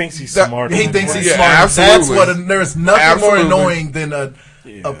 Right. Yeah, he thinks he's smart. He thinks he's smart. Absolutely. That's there's nothing more annoying than a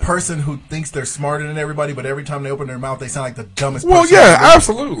person who thinks they're smarter than everybody, but every time they open their mouth, they sound like the dumbest person. Well, yeah,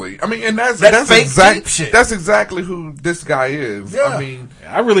 absolutely. I mean, and that's fake deep shit. That's exactly who this guy is. Yeah. I mean,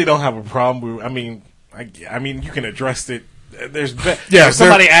 I really don't have a problem with. I mean, you can address it. If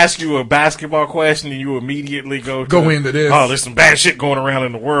somebody asks you a basketball question and you immediately go into this. Oh, there's some bad shit going around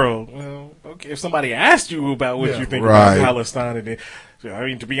in the world. Well, okay. If somebody asked you about what you think about Palestine, I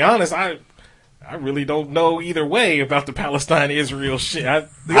mean, to be honest, I really don't know either way about the Palestine-Israel shit.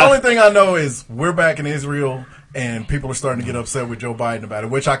 The only thing I know is we're back in Israel, and people are starting to get upset with Joe Biden about it,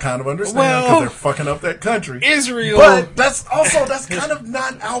 which I kind of understand because they're fucking up that country. Israel, but that's kind of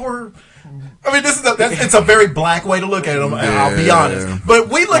not our. I mean, it's a very black way to look at it. I'll be honest, but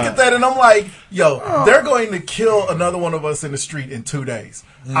we look at that and I'm like, yo, they're going to kill another one of us in the street in 2 days.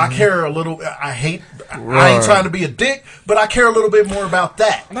 I care a little. I ain't trying to be a dick, but I care a little bit more about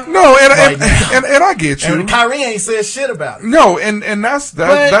that. No, and I get you. And Kyrie ain't said shit about it. No, and that's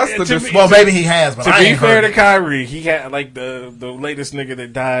the well, maybe he has. But to be fair to Kyrie, he had like the latest nigga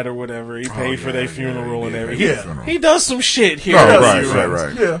that died or whatever. He paid for their funeral and everything. He does some shit here.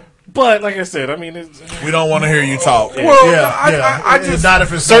 Right. Yeah. But like I said, I mean, we don't want to hear you talk. Well, I just not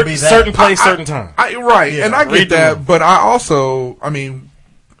if it's certain place, certain time. And I get that, but I also, I mean,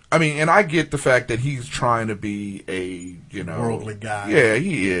 and I get the fact that he's trying to be a worldly guy. Yeah,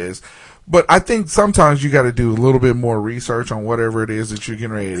 he is. But I think sometimes you got to do a little bit more research on whatever it is that you're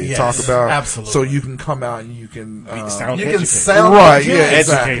getting ready to talk about. Absolutely. So you can come out and you can sound right. Yeah,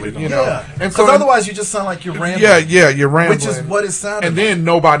 exactly. You know, and so otherwise you just sound like you're rambling. Yeah, you're rambling, which is what it sounded. And then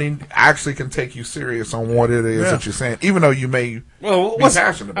nobody actually can take you serious on what it is that you're saying, even though you may be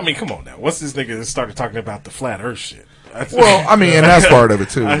passionate about. I mean, come on now. What's this nigga that started talking about the flat Earth shit? Well, I mean, and that's part of it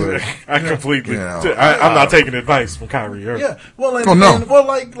too. But, I completely. I'm not taking advice from Kyrie Irving. Yeah. Well,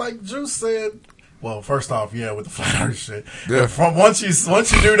 like Drew said. Well, first off, with the flat Earth shit. Yeah. Once you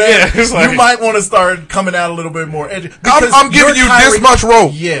do that, you might want to start coming out a little bit more edgy. I'm giving you this much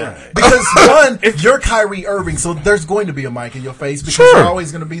rope. Yeah. Because one, you're Kyrie Irving, so there's going to be a mic in your face because you're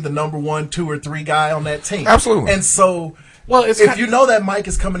always going to be the number 1, 2, or 3 guy on that team. Absolutely. And so, if you know that mic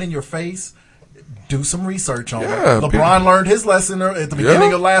is coming in your face, do some research on it. LeBron learned his lesson at the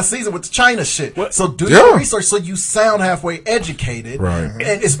beginning of last season with the China shit. So do your research so you sound halfway educated. Right.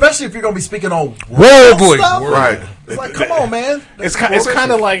 And especially if you're going to be speaking on worldly stuff. Right. It's like, come on, man. It's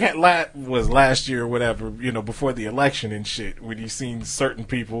kind of like was last year or whatever, before the election and shit, when you seen certain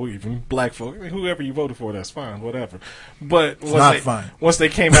people, even black folk, whoever you voted for, that's fine, whatever. But once they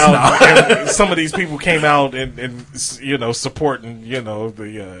came out, and some of these people came out and supporting,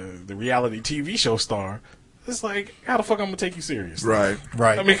 the reality TV show star. It's like, how the fuck I'm gonna take you serious? Right.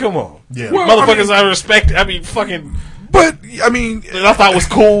 I mean, come on. Yeah. Well, motherfuckers I respect. I mean, fucking. But I mean, I thought it was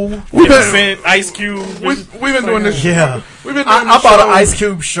cool. We've been Ice Cube. We've been doing this. Yeah, we've been. I bought an Ice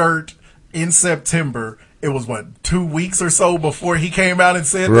Cube shirt in September. It was 2 weeks or so before he came out and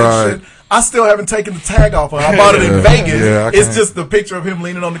said that shit. I still haven't taken the tag off. I bought it in Vegas. It's just the picture of him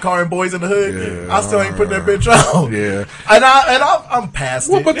leaning on the car in Boys in the Hood. I still ain't putting that bitch on. Yeah, and I'm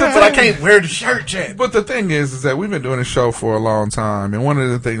past it. But I can't wear the shirt yet. But the thing is that we've been doing this show for a long time, and one of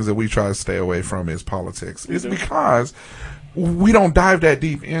the things that we try to stay away from is politics. It's because we don't dive that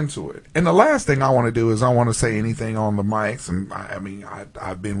deep into it. And the last thing I want to do is I want to say anything on the mics. And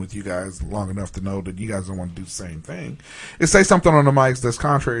I've been with you guys long enough to know that you guys don't want to do the same thing. Is say something on the mics that's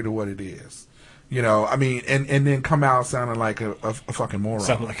contrary to what it is. And then come out sounding like a fucking moron.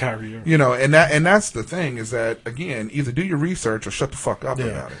 Sounding like Kyrie. And that's the thing is that, again, either do your research or shut the fuck up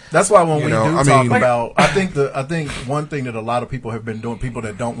about it. That's why when we talk about, I think one thing that a lot of people have been doing, people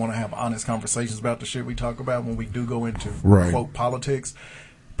that don't want to have honest conversations about the shit we talk about when we do go into quote politics,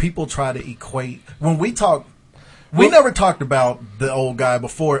 people try to equate when we talk. We never talked about the old guy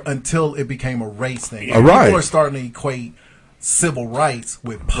before until it became a race thing. People are starting to equate civil rights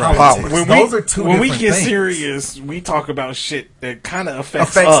with politics. Those are two different things. When we get serious, we talk about shit that kind of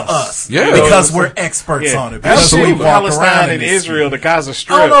affects us. Yeah. Because we're experts on it. Absolutely. Palestine and Israel, the Gaza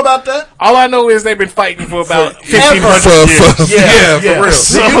Strip. I don't know about that. All I know is they've been fighting for about 1,500 years. Yeah, for real.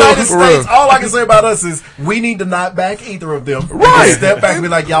 The United States, all I can say about us is we need to not back either of them. Right. Step back and be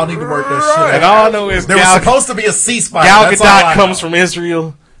like, y'all need to work that shit out. And all I know is there was supposed to be a ceasefire. Gal Gadot comes from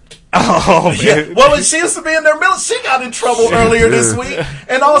Israel. Oh, man. Yeah. Well, she used to be in their military. She got in trouble earlier this week,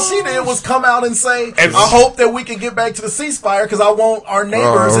 and all she did was come out and say, I hope that we can get back to the ceasefire because I want our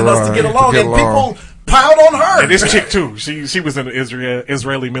neighbors and us to get along. And people piled on her. And this chick, too. She was in the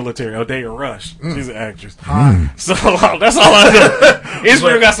Israeli military. Odeya Rush. She's an actress. So that's all I know.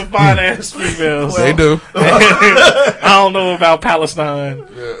 Israel got some fine-ass females. They do. I don't know about Palestine. Well,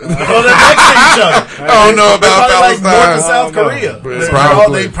 they're next to each other. I don't know about Palestine. Like North and South Korea.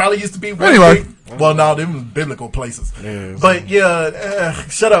 They probably used to be anyway. Well, no, them biblical places. Yeah, but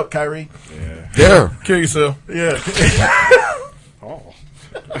shut up, Kyrie. Yeah. Kill yourself. Yeah.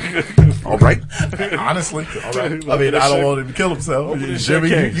 All right. Honestly, all right. I mean, I don't want him to kill himself. Jimmy,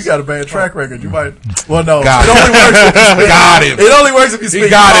 you got a bad track record. You might. Well, no. Got it only works. Got him. It only works if you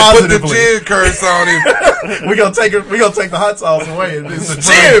speak positively. Put the gin curse on him. We're gonna take the hot sauce away. It's a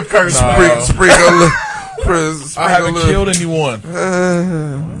gin curse. Sprinkle. I haven't killed anyone.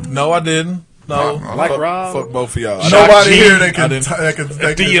 No, I didn't. No, like Rob. Fuck both of y'all. Nobody here that can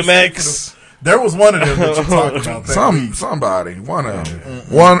DMX. There was one of them that you talked about. Somebody, one of them,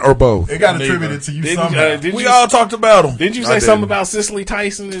 one or both. It got attributed to you somehow. We all talked about them. Didn't you say something about Cicely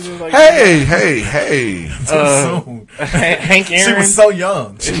Tyson? Like, hey. Too soon. Hank Aaron. She was so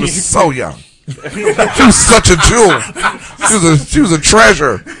young. She was so young. She was such a jewel. She was a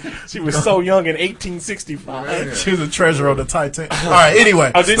treasure. She was so young in 1865. She was a treasure on the Titanic. All right.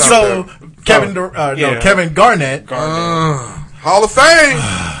 Anyway, so Kevin Garnett, Hall of Fame.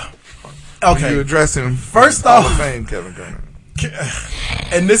 Okay, you addressing first Hall off, of Fame, Kevin Garnett.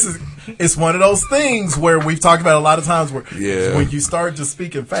 And it's one of those things where we've talked about a lot of times where when you start to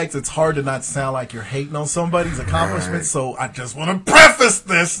speak in facts, it's hard to not sound like you're hating on somebody's accomplishments. Right. So I just want to preface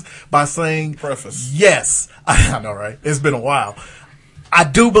this by saying, yes, I know, right? It's been a while. I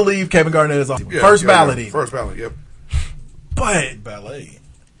do believe Kevin Garnett is first ballot. First ballot, yep. But ballet.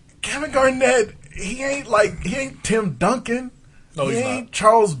 Kevin Garnett, he ain't Tim Duncan. No, he he's ain't not.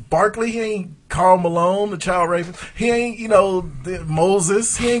 Charles Barkley. He ain't Karl Malone, the child rapist. He ain't,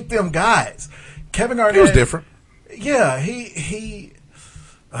 Moses. He ain't them guys. Kevin Garnett. He was different. Yeah, he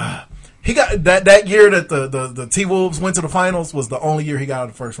got that year that the T-Wolves went to the finals was the only year he got out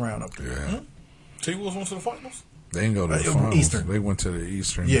of the first round up there. Yeah. T-Wolves went to the finals? They didn't go to the finals. Eastern. They went to the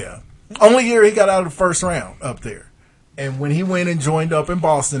Eastern. Yeah. Only year he got out of the first round up there. And when he went and joined up in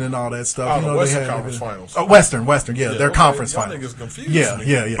Boston and all that stuff, the Western Conference Finals. Western, their conference y'all finals. Niggas confused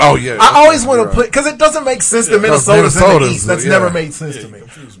Yeah. Oh yeah. I always want to put because it doesn't make sense to Minnesota's in the East. That's never made sense to me.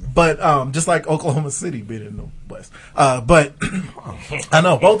 But just like Oklahoma City being in the West. But I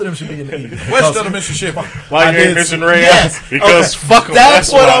know both of them should be in the East. West of the Mississippi. Why you ain't mention Ray Allen? Because fuck him.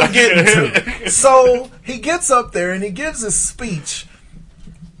 That's what I'm getting to. So he gets up there and he gives his speech.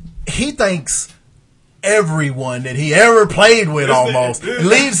 He thanks everyone that he ever played with almost.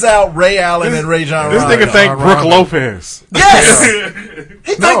 Leaves out Ray Allen and Ray John. This nigga thanked Brooke Lopez. Yes!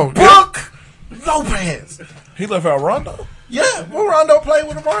 He thanked Brooke Lopez. He left out Rondo? Yeah, well, Rondo played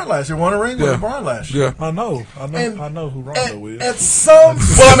with LeBron last year. Won a ring with LeBron last year. Yeah. I know who Rondo is. At some,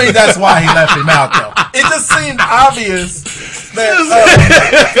 well, I mean, that's why he left him out, though. It just seemed obvious that.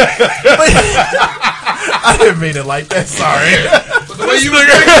 I didn't mean it like that. Sorry. The way you look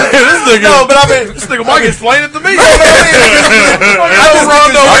at this nigga. No, but I mean, this nigga Mike explained it to me. I just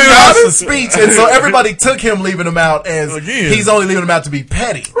Rondo the speech, and so everybody took him leaving him out as he's only leaving him out to be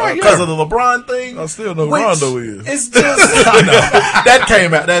petty because of the LeBron thing. I still know who Rondo is. It's just I know that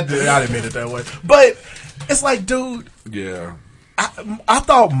came out. I didn't mean it that way, but it's like, dude. Yeah. I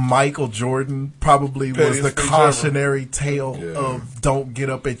thought Michael Jordan probably was the cautionary tale of don't get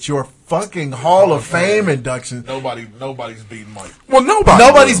up at your fucking Hall of Fame induction. Nobody's beating Mike. Well,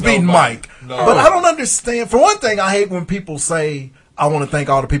 nobody's beating Mike. No. But I don't understand. For one thing, I hate when people say, I want to thank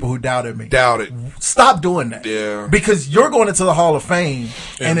all the people who doubted me. Stop doing that. Yeah. Because you're going into the Hall of Fame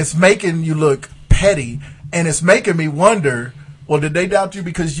and it's making you look petty and it's making me wonder, well, did they doubt you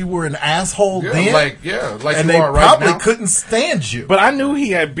because you were an asshole then? Like and you they are probably right now. couldn't stand you. But I knew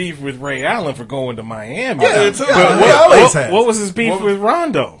he had beef with Ray Allen for going to Miami. What was his beef with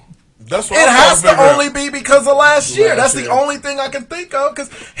Rondo? That's what it has to only be because of last year. That's the only thing I can think of because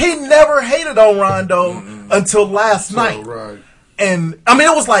he never hated on Rondo until last night. Right. And I mean,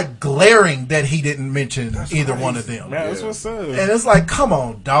 it was like glaring that he didn't mention either one of them. Man, that's what's up. And it's like, come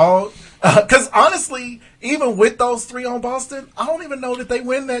on, dog. Because honestly, even with those 3 on Boston, I don't even know that they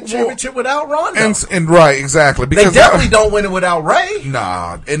win that championship without Rondo. And right, exactly. Because they definitely don't win it without Ray.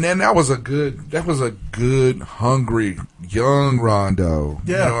 Nah, and then that was a good, hungry, young Rondo.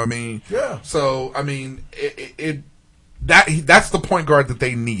 Yeah. You know what I mean? Yeah. So, I mean, that's the point guard that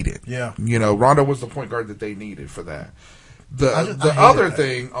they needed. Yeah. You know, Rondo was the point guard that they needed for that. The other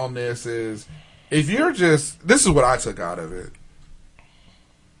thing on this is, if you're just, this is what I took out of it.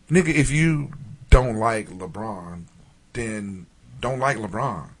 Nigga, if you don't like LeBron, then don't like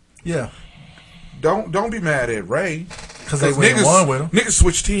LeBron. Yeah. Don't be mad at Ray. Because they won with him. Niggas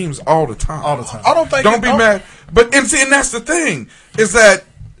switch teams all the time. All the time. I don't think. Don't be mad. But and that's the thing, is that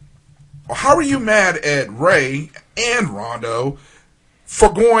how are you mad at Ray and Rondo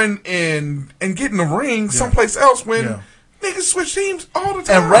for going and getting a ring someplace else when niggas switch teams all the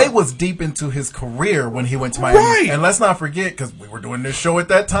time? And Ray was deep into his career when he went to Miami. Right. And let's not forget, because we were doing this show at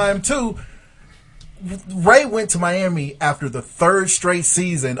that time too, Ray went to Miami after the 3rd straight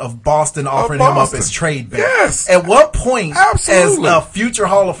season of Boston offering him up as trade bait. Yes. At what point, absolutely, as a future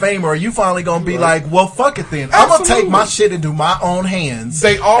Hall of Famer, are you finally going to be like, well, fuck it then. I'm going to take my shit into my own hands,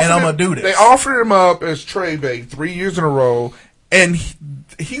 and I'm going to do this. They offered him up as trade bait 3 years in a row, and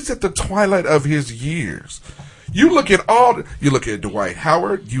he's at the twilight of his years. You look at Dwight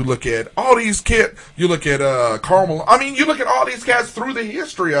Howard, you look at all these kids, you look at Carmelo. I mean, you look at all these guys through the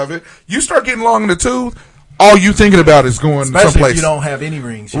history of it. You start getting long in the tooth, all you thinking about is going especially someplace. If you don't have any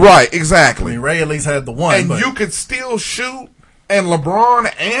rings. Right, exactly. I mean, Ray at least had the one. And you could still shoot, and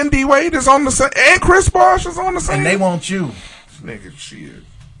LeBron and D-Wade is on the same, and Chris Bosh is on the same. And they want you. Nigga, shit.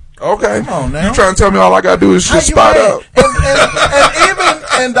 Okay. Come on now. You trying to tell me all I gotta do is just spot up.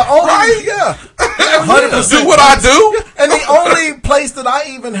 And the only, 100%. Do what I do. And the only place that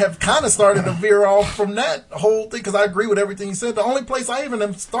I even have kind of started to veer off from that whole thing, because I agree with everything you said, the only place I even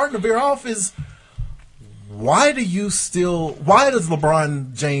am starting to veer off is, why does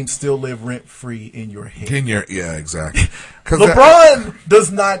LeBron James still live rent free in your head? Yeah, exactly. LeBron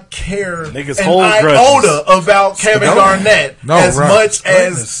does not care an iota about Kevin Garnett as much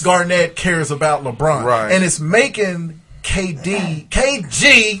as Garnett cares about LeBron. Right. And it's making KG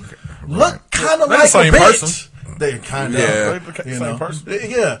look kind of like a bitch. Person. They kind of, same person.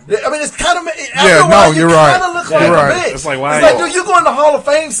 Yeah, I mean, it's kind of. You're right. Kind of look like a bitch. It's like, dude, you go in the Hall of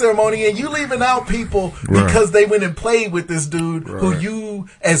Fame ceremony and you leaving out people because they went and played with this dude who you,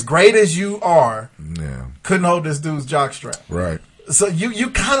 as great as you are, couldn't hold this dude's jockstrap. Right. So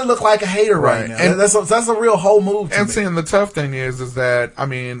you kind of look like a hater right now. And that's a real whole move. To me. Seeing the tough thing is that, I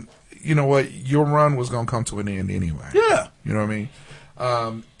mean, you know what, your run was going to come to an end anyway. Yeah. You know what I mean?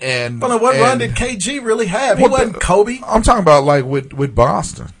 What run did KG really have? He wasn't Kobe. I'm talking about like with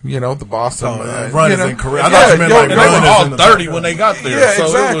Boston. You know, the Boston run is incorrect. I thought you meant like they were all 30 when they got there. Yeah, so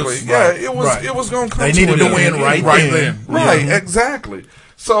exactly. It was going to come. They needed to win right then. Right, exactly.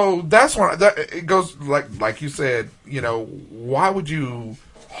 So that's why it goes like you said. You know, why would you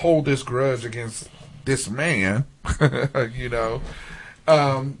hold this grudge against this man? You know.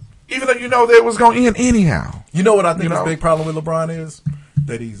 Even though you know that it was going to end anyhow. You know what I think the big problem with LeBron is?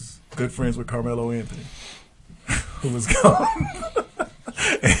 That he's good friends with Carmelo Anthony, who was gone.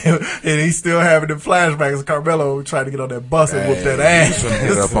 and he's still having the flashbacks of Carmelo trying to get on that bus and whoop that ass.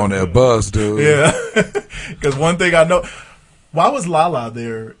 He's get up on that bus, dude. Yeah. Because one thing I know, why was Lala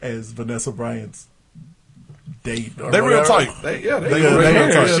there as Vanessa Bryant's date? They real tight. They real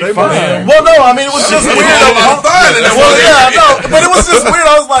tight. Well, no, I mean, it was just weird. But it was just weird.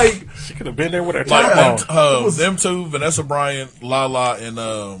 I was like, she could have been there with her top on. Them two, Vanessa Bryant, Lala, and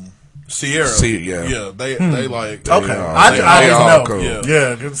Sierra. They like. Okay, I know. Cool.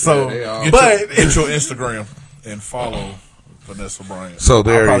 Yeah. So, get your Instagram and follow Vanessa Bryant. So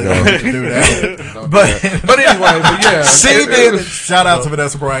there you go. Do that. but anyway, she did. Shout out to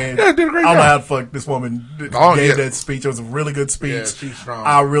Vanessa Bryant. Yeah, did a great job. I don't know how the fuck this woman gave that speech. It was a really good speech. Yeah, she's strong.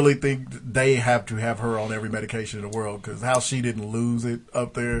 I really think they have to have her on every medication in the world, because how she didn't lose it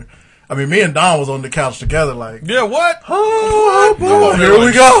up there. I mean, me and Don was on the couch together, like, what? Oh boy, here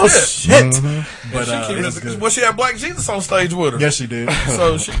we go. Shit. Mm-hmm. But she had Black Jesus on stage with her. Yes, she did.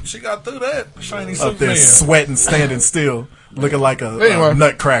 So she got through that. Shiny up there, Superman. sweating, standing still, looking like a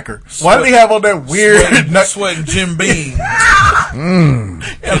nutcracker. Why did he have on that weird sweating Jim Beam?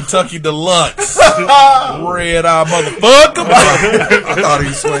 Kentucky Deluxe, red eye motherfucker. I thought he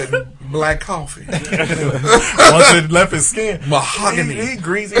was sweating black coffee. Once it left his skin, mahogany. He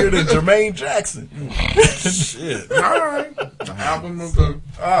greasier than Jermaine Jackson. Shit. All right. The album of the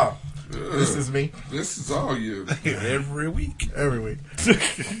This is me. This is all you. Every week. Every week.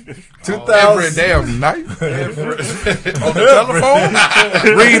 2000 every damn night. On the telephone.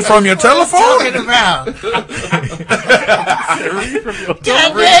 Read from your telephone. Talking about. Read from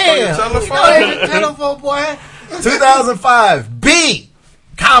your telephone, boy. 2005. B.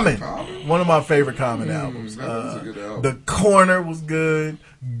 Common. One of my favorite Common albums. That was a good album. The Corner was good.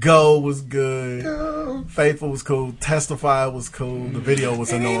 Go was good. Faithful was cool. Testify was cool. The video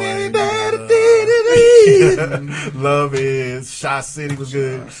was annoying. Love Is. Shot City was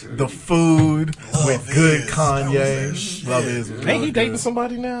good. The Food with good Kanye. Love Is. Ain't he dating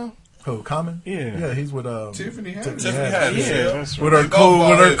somebody now? Who, Common? Yeah, he's with Tiffany Haddish. Yeah, that's right. With her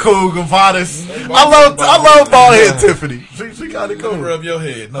cool Gavadas. I love bald head Tiffany. She got it cool. Rub your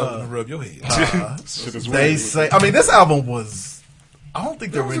head. No, rub your head. They say. I mean, this album was. I don't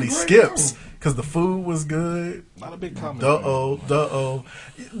think there were any skips because the food was good. Not a big comment. The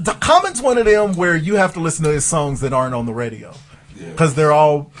Common's one of them where you have to listen to his songs that aren't on the radio because they're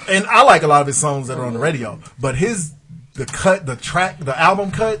all. And I like a lot of his songs that are on the radio, but the album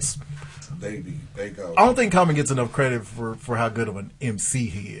cuts. They go. I don't think Common gets enough credit for how good of an MC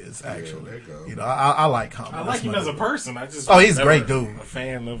he is. Actually, you know, I like Common. I like him as a person. He's a great dude. A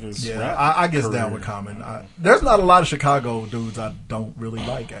fan of his. Yeah, I get down with Common. There's not a lot of Chicago dudes I don't really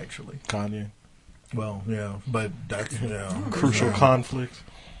like. Actually, Kanye. Well, yeah, but that's Crucial Conflict.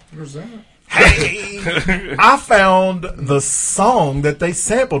 Where's that? Hey, I found the song that they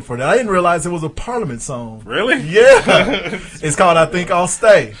sampled for that. I didn't realize it was a Parliament song. Really? Yeah. It's called "I Think I'll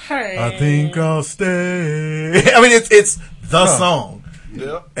Stay." Hey. I think I'll stay. I mean, it's the song.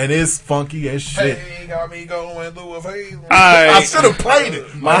 Yep. And it's funky as shit. Hey, got me going through a phase. I should have played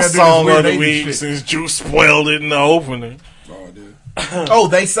it. My song of the week since Juice spoiled it in the opening. Oh, I did.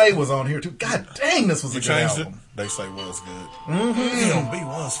 They Say was on here too. God dang, this was a good album. It? They Say was good. Mm-hmm. B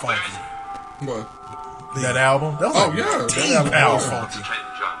was funky. What? That album? That was that album was funky.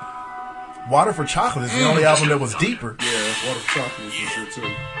 Water for Chocolate is the only album that was deeper. Yeah, Water for Chocolate was good too.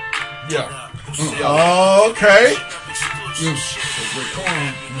 Yeah. Okay.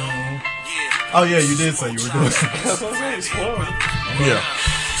 Oh yeah, you did say you were doing it. That's what I'm saying. Yeah.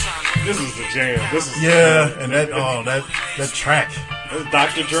 This is the jam. And that track.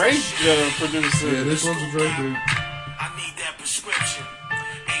 Dr. Dre produced it. Yeah, this was a Dre dude.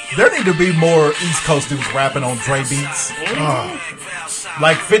 There need to be more East Coast dudes rapping on Dre beats.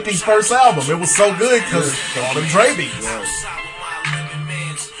 Like 50's first album. It was so good because all the Dre beats.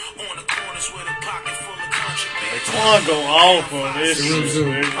 Quan go off on this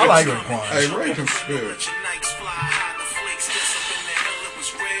shit. I like Quan. Hey, Ray can spit.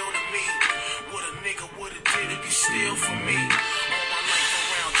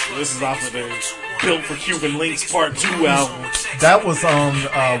 This is off of the Built for Cuban Links Part 2 album. That was on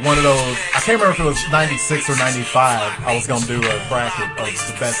one of those. I can't remember if it was 96 or 95. I was going to do a bracket of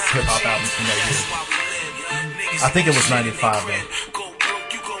the best hip hop albums from that year. I think it was 95 though.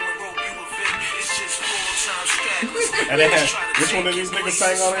 And they had, which one of these niggas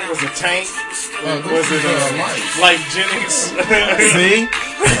sang on it? Was it Tank? Was it Life Jennings? See?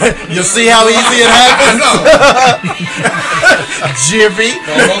 You see how easy it happens? Jivvy.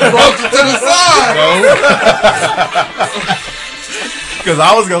 Brought you to the side. Because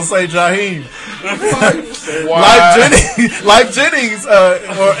I was going to say Jaheim. Life Jennings,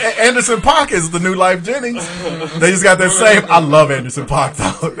 or Anderson .Paak is the new Life Jennings. They just got that same. I love Anderson .Paak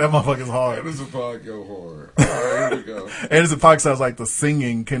though. That motherfucker's hard. Anderson .Paak go hard. All right, here we go. Anderson .Paak sounds like the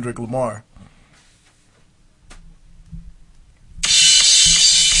singing Kendrick Lamar.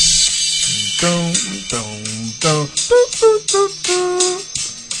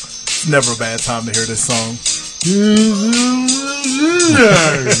 It's never a bad time to hear this song.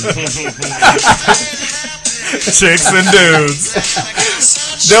 Chicks and dudes.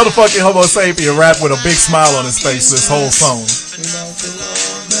 Delta fucking Homo sapien rap with a big smile on his face this whole song.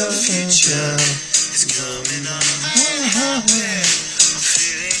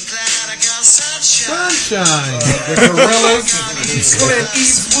 Sunshine. The Gorillas. Clint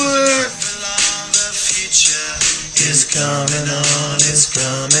Eastwood. It's coming on, it's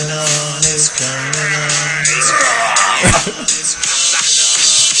coming on, it's coming on, it's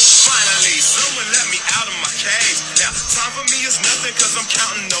Finally, someone let me out of my cage. Now, time for me is nothing cause I'm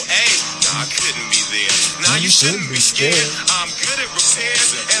counting no age. Nah, I couldn't be there. Nah, you shouldn't be scared. I'm good at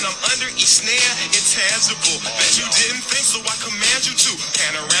repairs and I'm under each snare. Intangible, bet you didn't think so I command you to.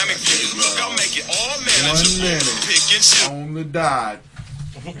 Panoramic view, look, I'll make it all manageable. Pick and shoot. On the dot.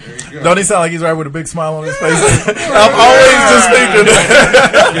 Don't he sound like he's right with a big smile on his face? I'm always just thinking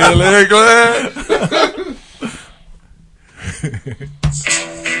that. Feeling glad.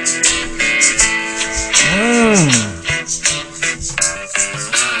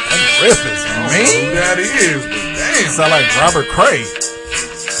 That riff is mean. That is, but damn. Sound like Robert Cray.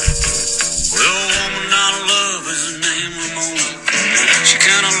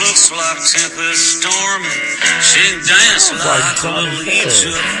 Like tempest storm, she can dance like a little Egypt.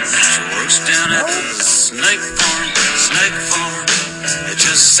 She works down at the snake farm. It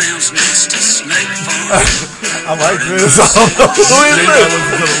just sounds nice to snake farm. I like this. I don't know who is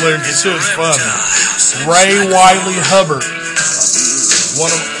this. It's just fun. Ray Wiley Hubbard. One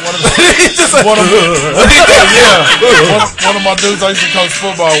of my dudes I used to coach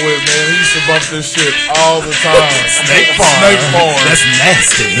football with, man. He used to bump this shit all the time. Snake farm. That's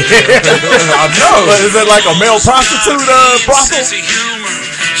nasty. I know. But is it like a male prostitute brothel? She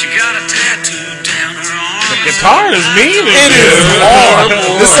got a tattoo down her arm. The guitar is mean. It is hard.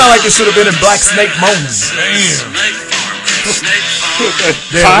 This sounds like it should have been in Black Snake Moan.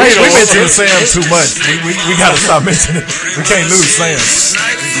 Damn, we mention Sam too much. We gotta stop mentioning it. We can't lose Sam.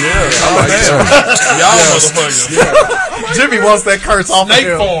 Yeah, I like that. Y'all motherfuckers. Jimmy wants that curse off Snake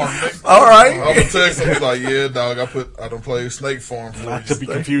of him. Farm. All right. I'm gonna text him. He's like, "Yeah, dog. I don't play Snake Farm for Not you." to be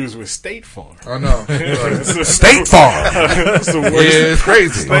confused with State Farm. I know. State Farm. It's the worst. Yeah, it's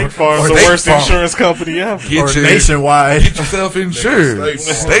crazy. State Farm's the worst insurance company ever. Nationwide. Get yourself insured.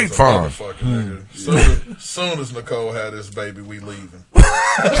 State Farm. Soon as Nicole had this baby, we leaving.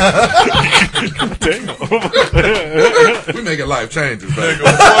 Damn. We making life changes, baby.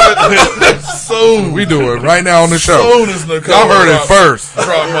 Soon. We do it right now on the show. Soon as Nicole Y'all heard it first.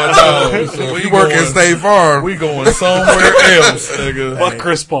 Drop my dog. So We work at State Farm. We going somewhere else, nigga. Fuck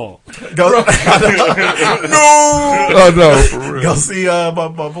Chris Paul. Go. No. Oh no, for real. Go see my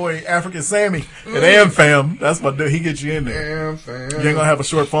boy African Sammy at AmFam. That's my dude. He gets you in there. AmFam. You ain't gonna have a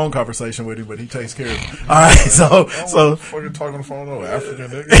short phone conversation with him, but he takes care of it. All right, so fucking talking on the phone, no African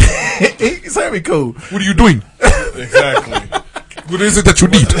nigga. Sammy cool. What are you doing? Exactly. What is it that you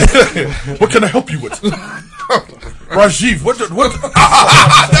need? What can I help you with? Rajiv, what?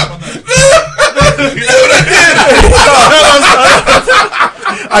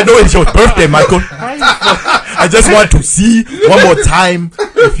 I know it's your birthday, Michael. I just want to see one more time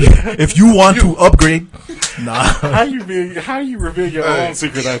if you want to upgrade. Nah. How you reveal your own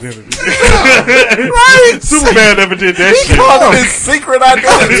secret identity? Right? Superman never did that He shit. called it his secret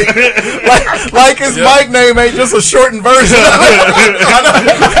identity. like his mic name ain't just a shortened version of it.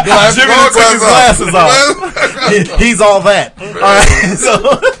 Jimmy took his glasses off. He's all that. All right,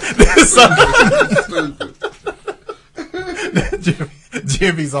 so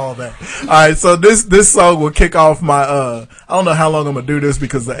Jimmy's all that. All right, so this song will kick off my I don't know how long I'm gonna do this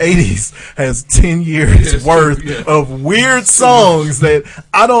because the 80s has 10 years worth of weird songs that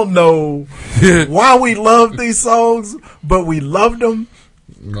I don't know why we love these songs, but we loved them.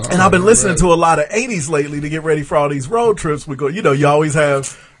 No, and I've been listening to a lot of 80s lately to get ready for all these road trips. We go, you always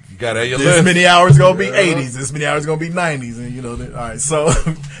have. You got this list. Many hours gonna be 80s. This many hours gonna be 90s, and all right. So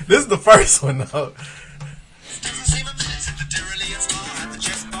this is the first one though.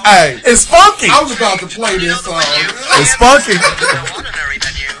 Hey, it's funky. I was about to play this song. It's funky.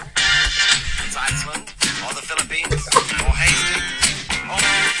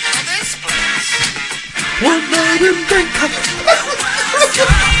 One night in Bangkok.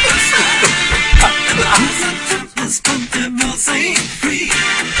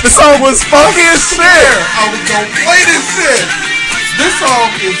 The song was funky as shit. I was gonna play this shit. This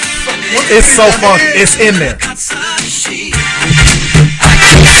song is it's so funky. It's in there.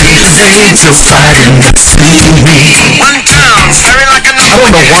 Angels fighting to see me. One town, staring like a I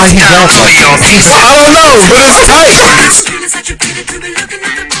don't know why he yells like this. I don't know, but it's tight.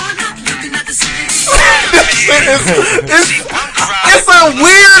 It's a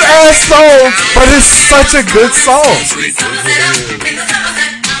weird ass song, but it's such a good song.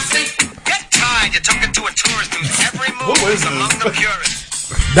 Who is this?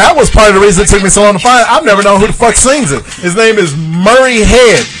 That was part of the reason it took me so long to find it. I've never known who the fuck sings it. His name is Murray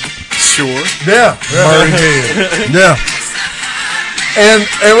Head. Sure. Yeah. Murray Head. Yeah. And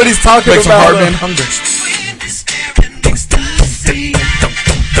what he's talking Makes about. Makes him hard man hungry.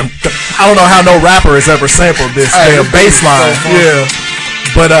 I don't know how no rapper has ever sampled this damn bass line. Yeah.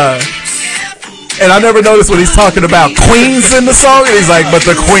 But, and I never noticed when he's talking about queens in the song. And he's like, but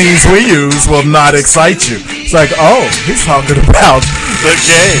the queens we use will not excite you. It's like, oh, he's talking about the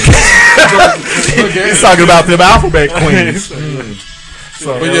game. He's talking about them alphabet queens.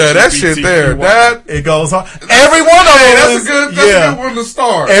 So, but yeah, that shit there, that it goes on. Every one of them that's a good one to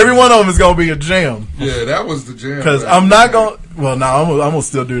start. Every one of them is gonna be a jam. Yeah, that was the jam. Because I'm not gonna. Well, no, I'm gonna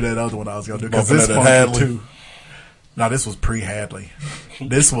still do that other one I was gonna do because this funky too. No, this was pre-Hadley.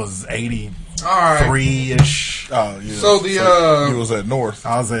 This was 83-ish. Oh, yeah. So the you was at North.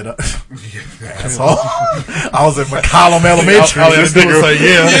 I was at asshole. I was at McCollum Elementary. All I had to do was say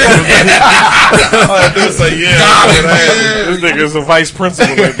yeah. All I had to do was say yeah. This nigga's a vice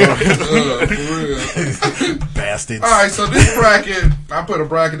principal. Bastards. All right, so this bracket, I put a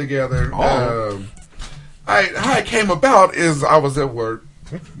bracket together. How it came about is I was at work.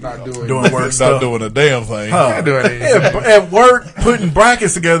 Not doing work stuff. Not doing a damn thing. Not doing anything. At work, putting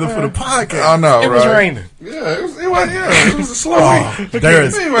brackets together for the podcast. I know, It was raining. Yeah, it was a slow week.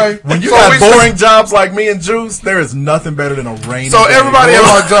 Anyway, when you got boring jobs like me and Juice, there is nothing better than a rainy So day. everybody at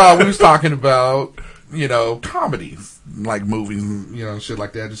my job, we was talking about, comedies, like movies, shit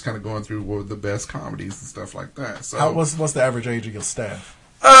like that. Just kind of going through what were the best comedies and stuff like that. So what's the average age of your staff?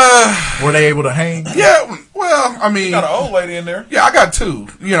 Were they able to hang? Yeah, well, I mean, You got an old lady in there. yeah, I got two.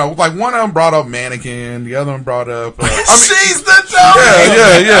 Like one of them brought up Mannequin, the other one brought up. She's the dog.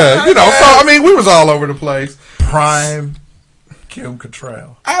 Yeah. So I mean, we was all over the place. Prime Kim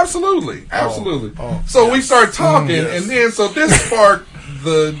Cattrall. Absolutely. So we start talking, and then so this sparked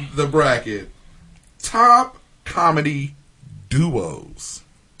the bracket: top comedy duos.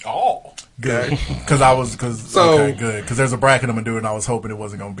 Oh. Good, because there's a bracket I'm gonna do, and I was hoping it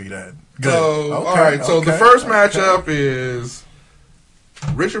wasn't gonna be that. Good. So all right, so the first matchup is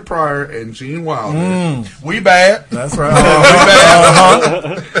Richard Pryor and Gene Wilder. We bad. That's right.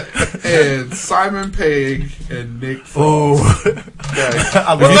 And Simon Pegg and Nick Frost. Okay.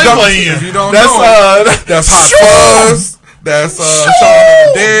 If you don't know, that's Hot Fuzz. That's Shaun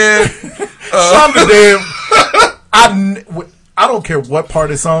of the Dead. Shaun of the Dead. I don't care what part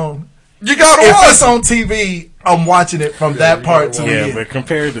it's on. You gotta if watch. it's on TV, I'm watching it from that part to the end. But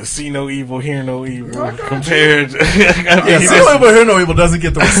compared to See No Evil, Hear No Evil, compared See No Evil, Hear No Evil doesn't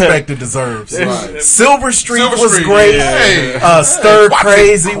get the respect it deserves. Right. Silver Street was great. Yeah. Stir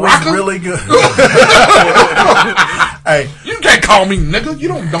Crazy was really good. Hey, you can't call me nigga. You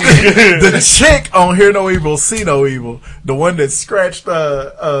don't. The chick on Hear No Evil, See No Evil, the one that scratched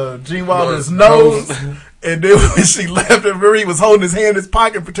Gene Wilder's nose. And then when she left, remember he was holding his hand in his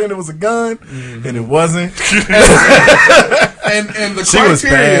pocket, pretending it was a gun, and it wasn't. and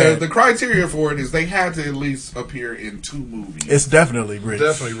the criteria for it is they had to at least appear in 2 movies. It's definitely rich.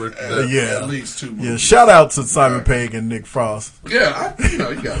 At least 2 movies. Yeah, shout out to Simon Pegg and Nick Frost. Yeah, you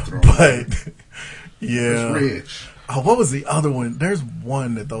got to throw But yeah, it's rich. Oh, what was the other one? There's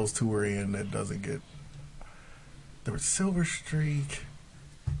one that those two were in that doesn't get. There was Silver Streak.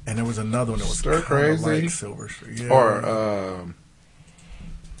 And there was another one that was Stir Crazy, like Silver Street, yeah. Or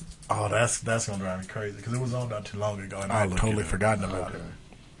that's gonna drive me crazy because it was on not too long ago, and I had totally forgotten about it.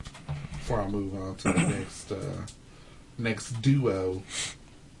 Before I move on to the next duo.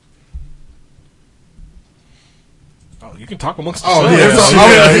 Oh, you can talk amongst yourselves.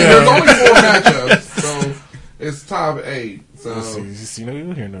 There's only 4 matchups, so it's top 8. So See No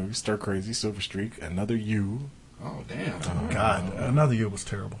Evil, Hear No Evil, Stir Crazy, Silver Streak, Another You. Oh damn! Oh God, Another Year was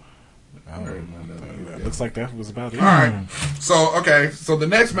terrible. Looks like that was about it. All right. So the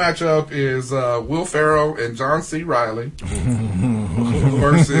next matchup is Will Ferrell and John C. Reilly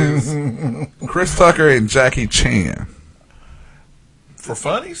versus Chris Tucker and Jackie Chan. For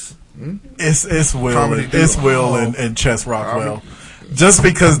funnies? It's Will and Chess Rockwell. Just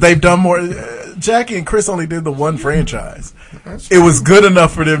because they've done more. Jackie and Chris only did the one franchise. It was good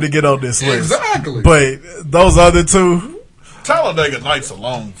enough for them to get on this list. Exactly. But those other two. Talladega Nights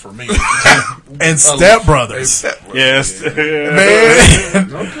alone for me. And Step Brothers. Yes.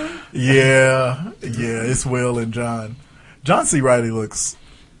 Man. Yeah, it's Will and John. John C. Reilly looks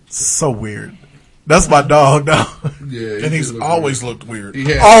so weird. That's my dog, though. Yeah, and he's always looked weird.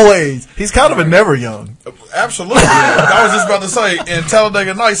 Always. He's kind of a never young. Absolutely. I was just about to say, in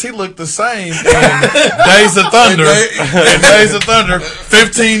Talladega Nights, he looked the same in Days of Thunder. In Days of Thunder,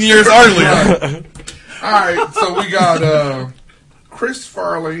 15 years earlier. All right, so we got Chris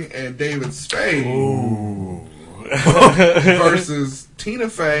Farley and David Spade versus Tina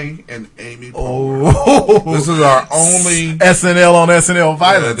Fey and Amy Poehler. This is our only SNL on SNL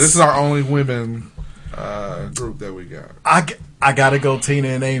violence. This is our only women group that we got. I gotta go Tina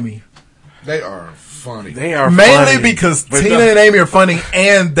and Amy. They are funny. They are mainly funny, because Tina and Amy are funny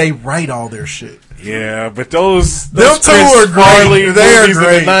and they write all their shit. Yeah, but them two are great. They are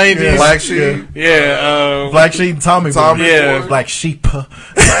great. In the 90s. Yeah. Black Sheep. Yeah. Black Sheep and Tommy Boy. Yeah. Black Sheep.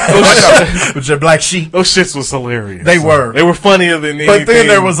 Which are Black Sheep. Those shits was hilarious. They were. They were funnier than anything. But then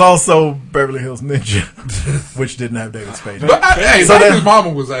there was also Beverly Hills Ninja, which didn't have David Spade. But Baby's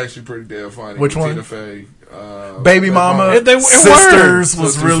Mama was actually pretty damn funny. Which one? Tina Fey. Baby Mama, Sisters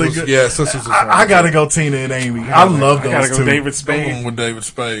was really good. Yeah, Sisters was I gotta go Tina and Amy. I love those two. David Spade. I'm going with David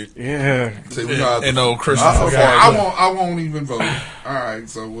Spade. Yeah. See, we got and old Christopher. I won't even vote. All right,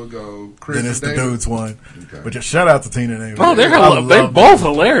 so we'll go Chris. Then it's the David. dudes one. Okay. But just shout out to Tina and Amy. Oh, they're both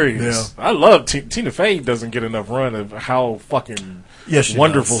hilarious. Yeah. I love Tina Fey. Doesn't get enough run of how fucking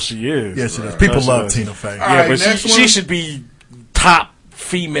wonderful she is. Yes, she does. People love Tina Fey. Yeah, but she should be top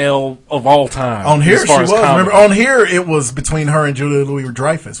female of all time. On here, as far she as was. comedy. Remember, on here, it was between her and Julia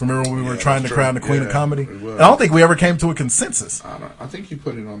Louis-Dreyfus. Remember when we were trying to crown the queen of comedy? And I don't think we ever came to a consensus. I think you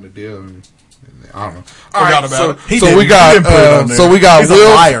put it on the deal. And I don't know. All right, so we got He's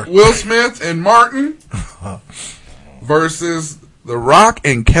Will Smith and Martin versus The Rock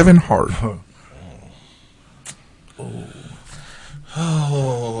and Kevin Hart.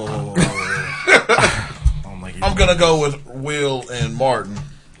 I'm gonna go with Will and Martin,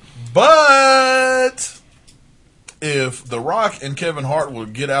 but if The Rock and Kevin Hart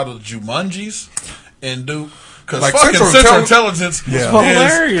would get out of the Jumanjis and do, because Like fucking Central Intelligence is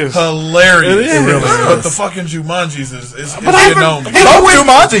hilarious. It really but is. the fucking Jumanjis is But getting on me. Both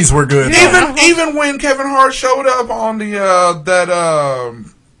Jumanjis were good. Even when Kevin Hart showed up on the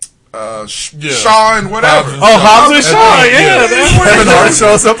Shaw and whatever. Hobbs and Shaw, yeah. Kevin Hart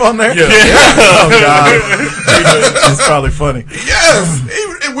shows up on there? Yeah. Oh, God. It's probably funny. Yes.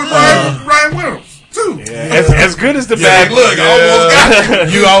 Even with Ryan Reynolds, too. Yeah. As good as the bad look, I almost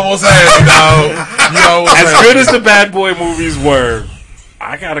got you almost had it, dog. You almost as had good it. as the Bad Boy movies were,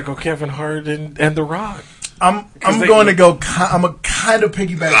 I gotta go Kevin Hart and The Rock. I'm going to go. I'm a kind of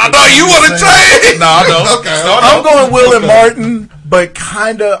piggyback. I know you want to change. No, I don't. Okay. I'm going Will and Martin, but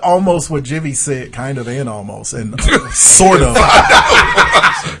kind of almost what Jivy said, kind of and almost, and sort of.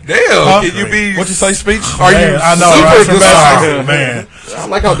 Damn, can you be? What you say, speech? Are Man, you? I know, super right? decisive? Man, I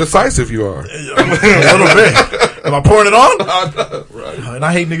like how decisive you are. a little bit. Am I pouring it on? Right. And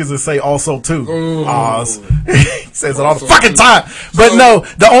I hate niggas that say also too. Oz. He says it all the fucking time. But no,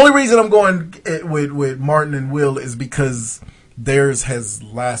 the only reason I'm going with Martin and Will is because theirs has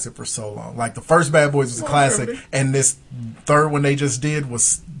lasted for so long. Like the first Bad Boys was a classic, and this third one they just did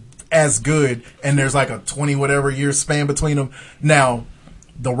was as good, and there's like a 20 whatever year span between them. Now,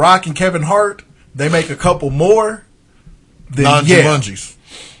 The Rock and Kevin Hart, they make a couple more. Non-Jumanjis.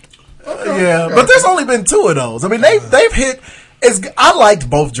 But there's only been two of those. I mean, they've hit. I liked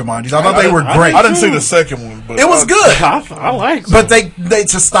both Jumanjis. I thought they were great. I didn't see the second one, but it was good. I like them. But they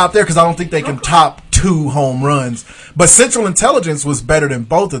just stopped there because I don't think they can top 2 home runs. But Central Intelligence was better than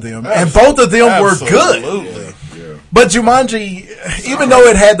both of them, and both of them were good. Yeah. But Jumanji, even though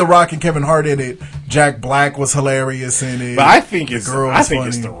it had The Rock and Kevin Hart in it, Jack Black was hilarious in it. But I think it's funny.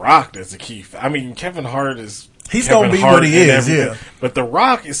 it's The Rock that's the key. I mean, Kevin Hart is. He's Kevin gonna be Hart what he and is, everything. yeah. But The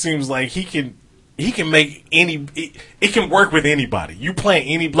Rock, it seems like he can make any. It can work with anybody. You play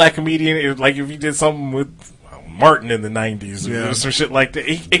any black comedian, like if you did something with Martin in the 90s or some shit like that,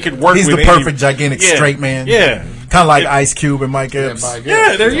 it could work. He's with the perfect gigantic straight man. Yeah, kind of like Ice Cube and Mike Epps.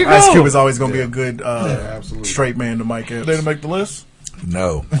 Yeah, there you go. Ice Cube is always going to be a good straight man to Mike Epps. Did they make the list?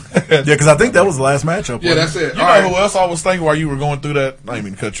 No. Yeah, because I think that was the last matchup. Yeah, that's it. You know who else I was thinking while you were going through that? I didn't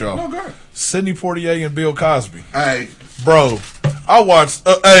mean to cut you off. No, go ahead. Sidney Poitier and Bill Cosby. Hey, bro, I watched.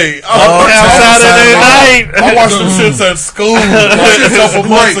 Saturday night. I watched them shits at school a couple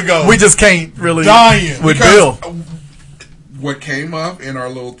months ago. We just can't really dying with Bill. What came up in our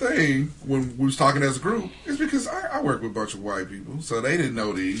little thing when we was talking as a group is because I work with a bunch of white people, so they didn't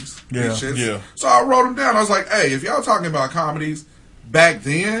know these shits. Yeah. So I wrote them down. I was like, hey, if y'all talking about comedies back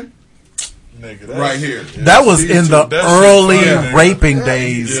then, nigga, right here. That was in the early raping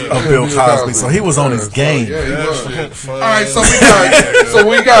days of Bill Cosby, so he was on his game. Yeah, he was. All right, so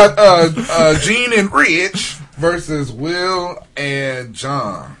we got Gene and Rich versus Will and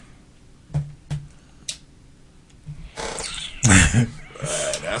John.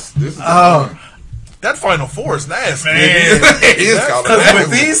 That Final Four is nasty. Because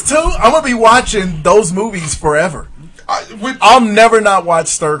with these two, I'm gonna be watching those movies forever. I'll never not watch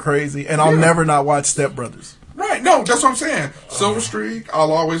Stir Crazy, and I'll never not watch Step Brothers. Right, no, that's what I'm saying. Silver Streak,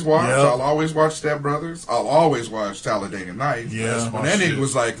 I'll always watch. Yep. I'll always watch Step Brothers. I'll always watch Talladega Nights. Yeah. When that nigga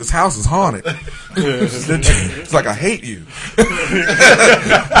was like, this house is haunted. It's like, I hate you.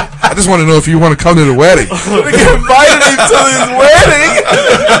 I just want to know if you want to come to the wedding. We invited him to his wedding.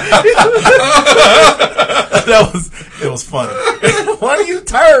 It was funny. Why are you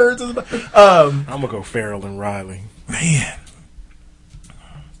turds? I'm gonna go Farrell and Riley. Man,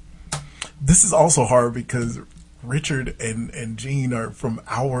 this is also hard because Richard and Gene are from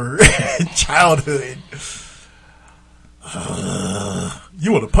our childhood.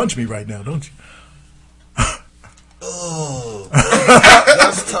 You want to punch me right now, don't you?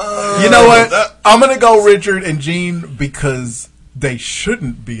 That's tough. You know what? I'm gonna go Richard and Gene because they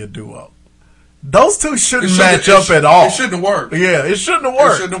shouldn't be a duo. Those two shouldn't match up at all. It shouldn't have worked. Yeah, it shouldn't have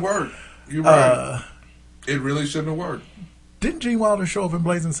worked. It shouldn't have worked. You're right. It really shouldn't have worked. Didn't Gene Wilder show up in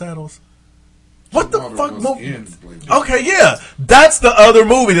Blazing Saddles? What the fuck movie? Blazing. Okay, yeah, that's the other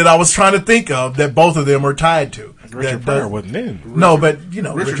movie that I was trying to think of that both of them are tied to. Richard Pryor wasn't in. No, but you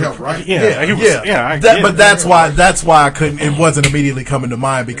know, Richard helped, right? But that's why I couldn't. It wasn't immediately coming to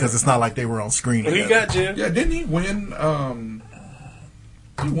mind because it's not like they were on screen. He got you. Yeah, didn't he win?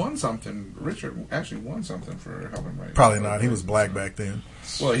 He won something. Richard actually won something for helping write. Probably not. He was black back then.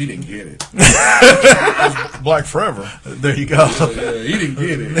 Well, he didn't get it. Black forever. There you go. Yeah, he didn't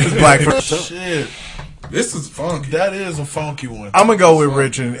get it. It's black forever. Shit. This is funky. That is a funky one. I'm gonna go with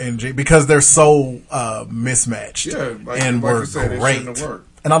Rich and G because they're so mismatched. Yeah, and like were you said, it great. shouldn't have worked.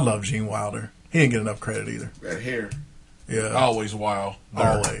 And I love Gene Wilder. He didn't get enough credit either. That hair. Yeah, always wild.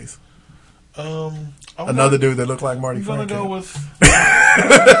 Always. Another dude that looked like Marty. I'm gonna go with.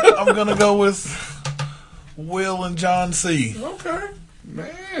 I'm gonna go with Will and John C. Okay,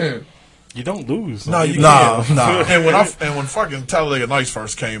 man. You don't lose. No. And when fucking Talladega Nights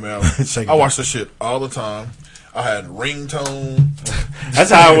first came out, I watched this shit all the time. I had ringtone.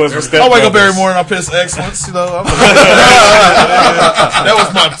 That's how I was with I wake up every morning. I piss excellence. You know, that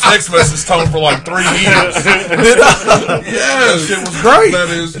was my text message tone for like 3 years. Yes, shit was great. That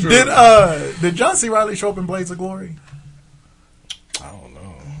is true. Did John C. Reilly show up in Blades of Glory? I don't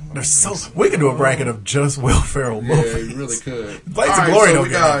know. We could do a bracket of just Will Ferrell movies. Yeah, you really could. Blades of Glory don't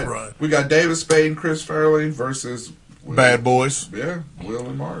get enough run. We got David Spade and Chris Farley versus Bad Boys. Yeah, Will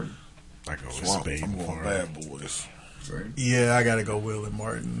and Martin. I go with Spade. I'm going Bad Boys. Same. Yeah, I gotta go Will and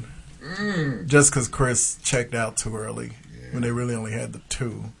Martin. Just because Chris checked out too early when they really only had the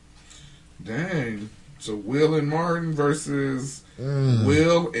two. Dang. So Will and Martin versus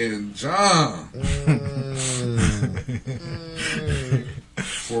Will and John.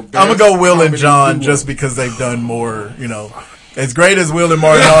 I'm gonna go Will and John just because they've done more. You know, as great as Will and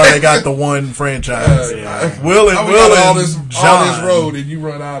Martin are, they got the one franchise. Will and all John. this road, and you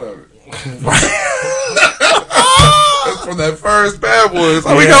run out of it. That's from that first Bad Boys.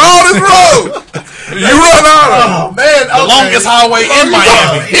 We got all this road. You run out of it. Oh man, the longest highway in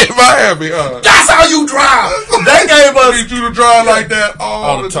Miami. In Miami. That's how you drive. They gave us need you to drive like that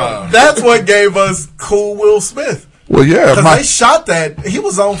all the time. That's what gave us cool Will Smith. Well, yeah, because they shot that. He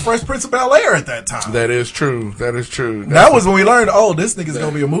was on Fresh Prince of Bel-Air at that time. That is true. That is true. That was when we learned, this nigga's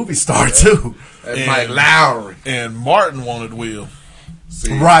gonna be a movie star too. And Mike Lowry and Martin wanted Will.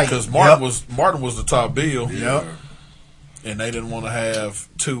 See, right, because Martin was the top bill. Yep. And they didn't want to have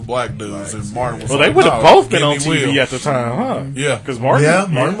two black dudes, and Martin was. Well, they would have both been on TV at the time, huh? Yeah, because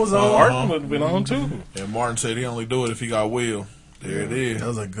Martin was on. Martin would have been on too. And Martin said he only do it if he got Will. There it is. That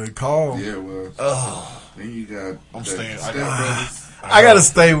was a good call. Yeah, it was. Then you got. I'm staying. I gotta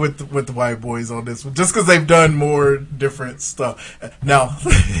stay with the white boys on this one, just because they've done more different stuff. Now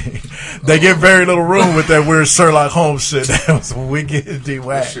they get very little room with that weird Sherlock Holmes shit. That was wicked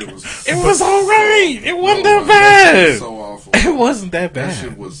D-Wack. It was all right. It wasn't that bad. So awful. It wasn't that bad. That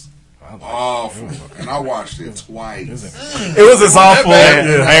shit was awful, and I watched it twice. It was as awful.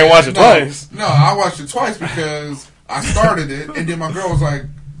 Yeah. I ain't watched it twice. No, I watched it twice because I started it, and then my girl was like,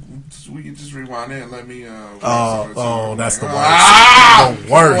 "We can just rewind it and let me." That's the worst.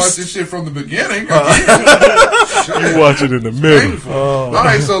 The worst. Watch this shit from the beginning. You watch it in the middle. All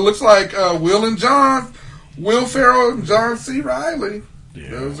right, so it looks like Will and John, Will Ferrell and John C. Reilly. Yeah.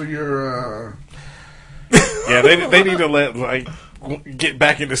 Those are your. Yeah, they need to get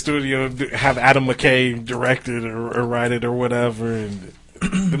back in the studio and have Adam McKay direct it or write it or whatever. And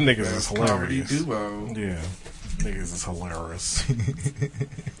them niggas is hilarious. Duo. Yeah, niggas is hilarious.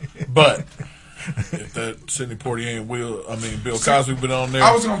 But if that Sidney Poitier and Bill Cosby been on there,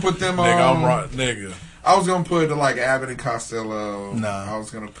 I was gonna put them on. Nigga, I'm right, nigga. I was gonna put like Abbott and Costello. No, I was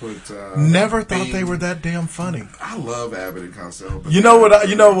gonna put. Never thought they were that damn funny. I love Abbott and Costello. But You know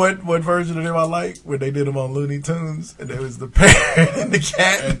what version of them I like when they did them on Looney Tunes and there was the parrot and the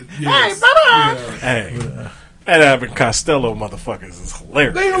cat. Yes. Hey, Hey. And Abbott Costello motherfuckers is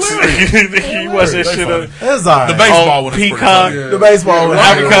hilarious. They hilarious. You watch that shit on That's all right. The baseball one is Peacock. Yeah. The baseball one.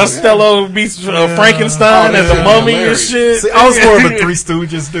 Abbott Costello beats Frankenstein as a mummy and shit. See, I was more of a Three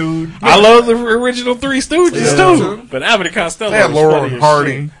Stooges dude. I love the original Three Stooges too. But Abbott and Costello They had was Laurel funny and as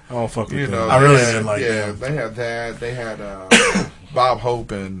Hardy. shit. I don't fuck with them. I really didn't like Yeah, them. they had that. They had Bob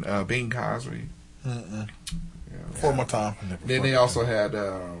Hope and Bing Cosby. Before my time. Then they also had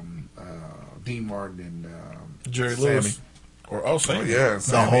Dean Martin and Jerry Sammy. Lewis. Or Sammy. Yeah,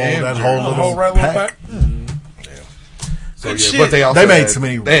 The whole little right little pack. pack. So Good yeah, shit. but they also made so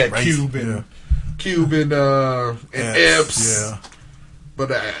many. They had races. Cuban, and Epps. Yeah.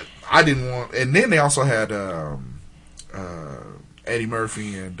 But I didn't want. And then they also had Eddie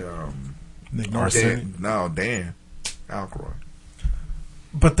Murphy and Nick Nolte. Dan Aykroyd.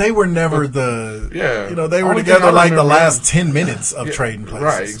 But they were never they were Only together thing I like the remember- last 10 minutes of Trading Places.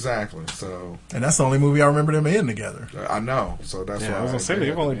 Right, exactly. So, and that's the only movie I remember them in together. I know. So that's why I was gonna say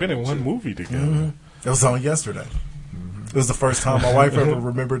they've only been in one movie together. It was on yesterday. It was the first time my wife ever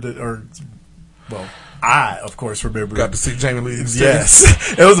remembered it, I, of course, remember. Got to see Jamie Lee.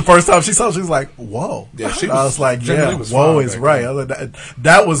 Yes. It was the first time she saw it. She was like, whoa. Yeah, I was like, Jamie Lee was whoa fine is back right. then. I was like,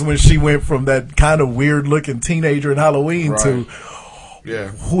 that was when she went from that kind of weird looking teenager in Halloween to,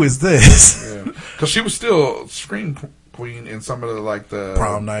 who is this? Yeah. Because she was still Scream Queen in some of the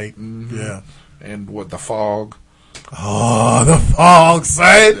Prom Night. Yeah. And The Fog. Oh, The Fog,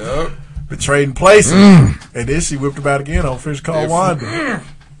 son. Yep. The Trading Places. And then she whipped him out again on Fish Called Wanda.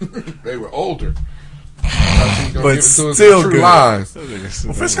 They were older. But still True good. Lies.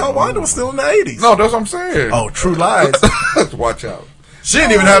 Well, Fish Called Wanda was still in the 80s. No, that's what I'm saying. Oh, True Lies. Watch out. She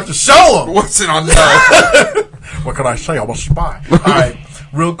didn't even have to show him. What's it on there? What can I say? I'm a spy. All right,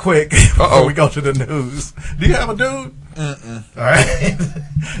 real quick before we go to the news. Do you have a dude? All right.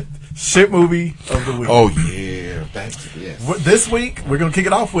 Shit movie of the week. Oh, yeah. Thanks. Yes. This week, we're going to kick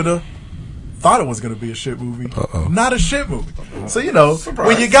it off with thought it was going to be a shit movie. Not a shit movie. So,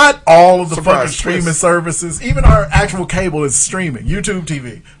 when you got all of the fucking streaming services, even our actual cable is streaming. YouTube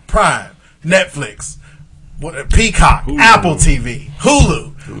TV, Prime, Netflix, Peacock, Apple TV,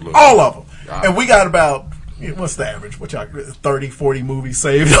 Hulu, all of them. And we got about, what's the average? 30, 40 movies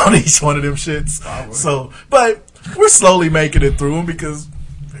saved on each one of them shits. So, but we're slowly making it through them because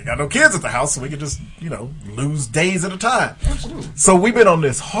we got no kids at the house, so we can just, lose days at a time. Absolutely. So we've been on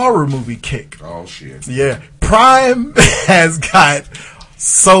this horror movie kick. Oh, shit. Yeah. Prime has got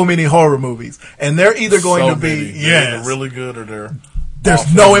so many horror movies, and they're either going to be, They're really good or they're...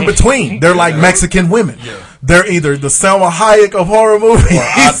 There's no in between. They're like Mexican women. Yeah. They're either the Selma Hayek of horror movies.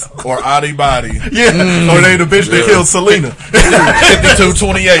 Or Adi Body. Yeah. Or they the bitch that killed Selena.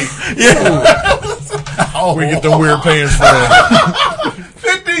 5228. Yeah. We get the weird pants from.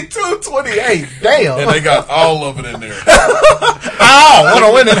 5228. Damn. And they got all of it in there. Ow, what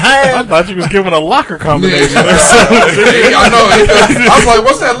a winning hand. I thought you was giving a locker combination. I know. I was like,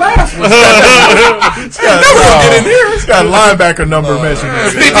 what's that last one? Get in here. It's got a linebacker number mentioned.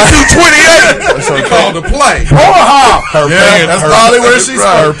 5228. That's what called the play. Omaha. Pants, that's probably where she's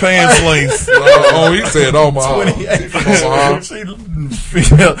her pants length. Oh, he said Omaha. 28.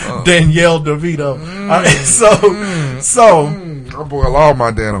 Danielle DeVito. So I boil all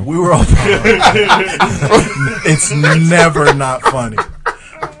my denim. we were all. It's never not funny.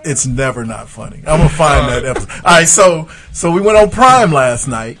 It's never not funny. I'm gonna find that episode. All right, so we went on Prime last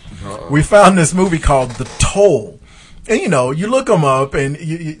night. We found this movie called The Toll, and you look them up, and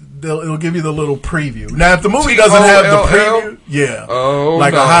it'll give you the little preview. Now, if the movie doesn't have the preview,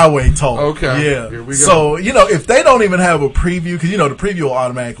 a highway toll. Okay, yeah. Here we go. So if they don't even have a preview, because the preview will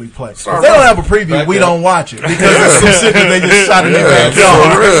automatically play. If they don't have a preview, we don't watch it because it's some shit that they just shot in their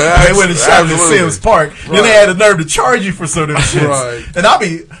backyard. They went and shot it in Sims Park. Then they had the nerve to charge you for some of them shits. Right. And I'll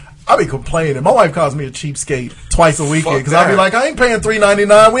be complaining. My wife calls me a cheapskate twice a weekend because I'll be like, I ain't paying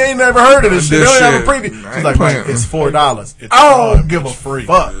 $3.99. We ain't never heard of this shit. They don't have a preview. She's like, man, it's $4. I don't give a fuck.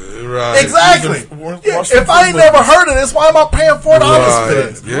 Right. Exactly. Yeah, if I ain't never heard of this, why am I paying $4 for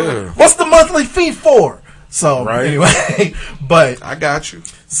this? Yeah. What's the monthly fee for? So anyway, but I got you.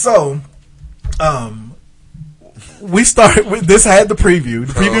 So, we started with this. Had the preview.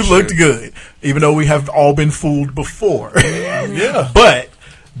 The preview looked good, even though we have all been fooled before. Yeah, but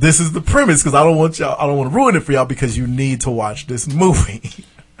this is the premise because I don't want to ruin it for y'all because you need to watch this movie.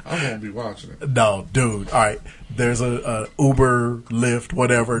 I won't be watching it. No, dude. All right. There's a Uber, Lyft,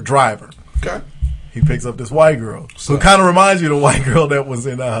 whatever driver. Okay. He picks up this white girl. So it kind of reminds you of the white girl that was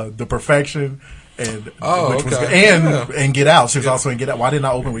in The Perfection and and Get Out. She was also in Get Out. Why didn't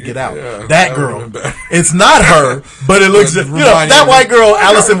I open with Get Out? Yeah, that girl. It's not her, but it looks that white girl,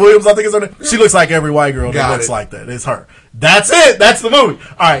 Allison Williams, I think is her name. She looks like every white girl that looks like that. It's her. That's it. That's the movie.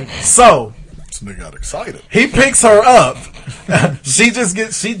 All right. So this nigga got excited. he picks her up. She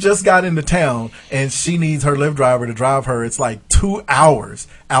just got into town and she needs her Lyft driver to drive her. It's like 2 hours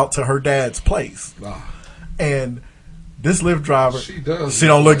out to her dad's place. And This Lyft driver, She does. she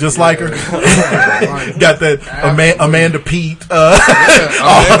don't look just like her. Got that Amanda Pete, all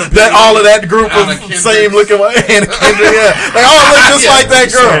of that group of same looking Anna Kendrick. Yeah, they all look just like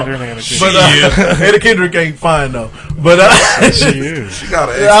that girl. But Anna Kendrick ain't fine though. But She got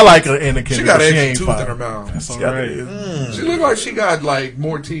I like her Anna Kendrick. She got an ain't extra tooth fine. in her mouth. That's all right. She look like she got like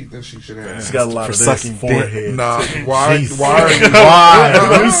more teeth than she should have. She got a lot For of sucking this forehead. Nah, why are you? Why are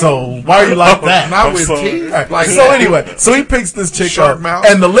you like that? Not with teeth. Like So anyway, so he picks this chick Shark up, mouth.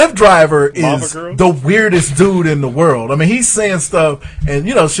 and the Lyft driver Mama is girl? the weirdest dude in the world. I mean, he's saying stuff, and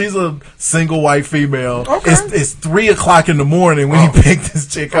she's a single white female. Okay. It's 3:00 in the morning when he picked this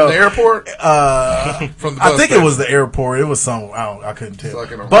chick From up. the airport? From the I bus think it station. was the airport. It was some I couldn't tell.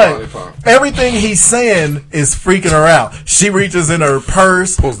 Sucking on But a lollipop. everything he's saying is freaking her out. She reaches in her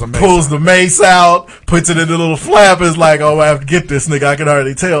purse, Pulls the mace out, puts it in the little flap. Is like, oh, I have to get this nigga. I can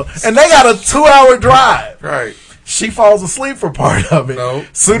already tell. And they got a 2-hour drive. Right. She falls asleep for part of it. No.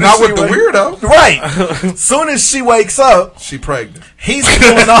 Soon Not as with she the weirdo. Right. Soon as she wakes up, She pregnant. he's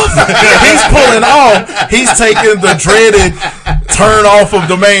pulling off. He's taking the dreaded turn off of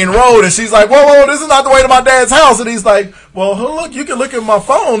the main road, and she's like, "Whoa, this is not the way to my dad's house." And he's like, "Well, look, you can look at my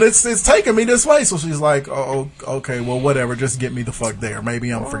phone. It's taking me this way." So she's like, "Oh, okay, well, whatever. Just get me the fuck there.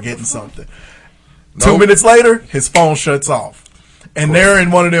 Maybe I'm forgetting something." 2 minutes later, his phone shuts off. And they're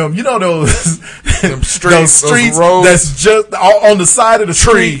in one of them, those streets those roads. that's just on the side of the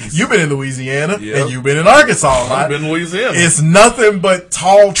street. Trees. You've been in Louisiana, Yep. and you've been in Arkansas. Right? I've been in Louisiana. It's nothing but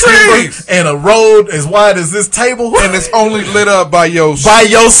tall Trees. timber and a road as wide as this table. And it's only lit up by your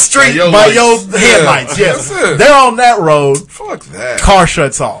street, by your headlights. Yes, That's it. they're on that road. Fuck that. Car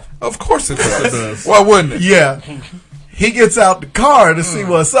shuts off. Of course it does. Why wouldn't it? Yeah. He gets out the car to see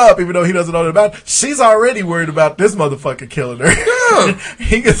what's up, even though he doesn't know about it. She's already worried about this motherfucker killing her. Yeah.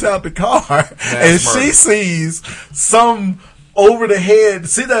 He gets out the car and she sees some over the head.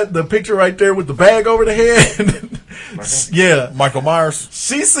 See the picture right there with the bag over the head? Yeah. Michael Myers.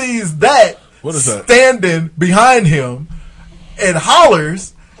 She sees that. What is that? Standing behind him and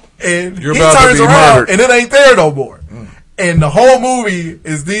hollers, and You're he about to turns be around murdered. and it ain't there no more. And the whole movie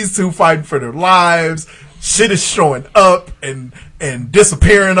is these two fighting for their lives. Shit is showing up and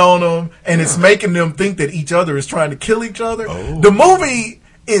disappearing on them, and it's making them think that each other is trying to kill each other. The movie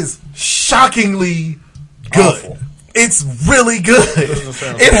is shockingly good. Awful. It's really good.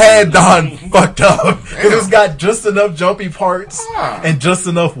 It had Don fucked up. It's got just enough jumpy parts and just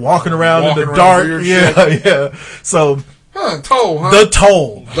enough walking around in the around dark. weird Yeah. So Toll, huh? The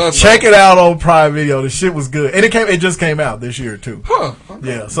Toll. The Check Toll. it out on Prime Video. The shit was good, and it just came out this year too. Huh.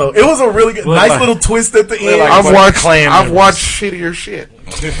 Yeah, so it was a really good, nice little twist at the end. I've watched shittier shit.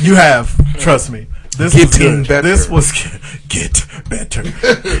 You have, trust me. This was good. Better. This was get better.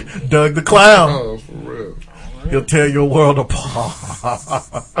 Doug the Clown. Oh, for real. He'll tear your world apart.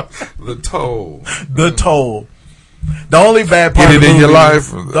 The Toll. The Toll. The only bad part Get of it the in movie, your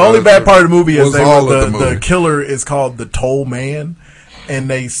life. the only bad part of the movie is Was all of the the movie. killer is called the Toll Man, and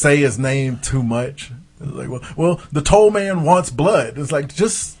they say his name too much. It's like, well, the Toll Man wants blood. It's like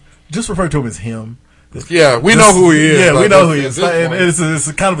just refer to him as him. Yeah, we know who he is. Yeah, we Like, know who he at is. this And point. it's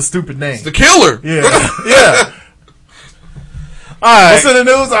a kind of a stupid name. It's the killer. Yeah, yeah. All right. What's in the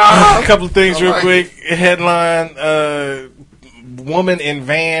news? A couple of things real quick. Headline, woman in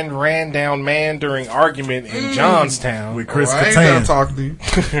van ran down man during argument in Johnstown. With Chris I ain't Kattan. done talking to you.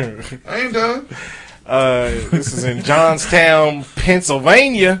 I ain't done. This is in Johnstown,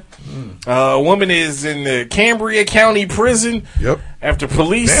 Pennsylvania. A woman is in the Cambria County Prison. Yep. After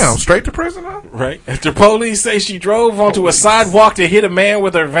police... Damn, straight to prison, huh? Right. After police say she drove onto a sidewalk to hit a man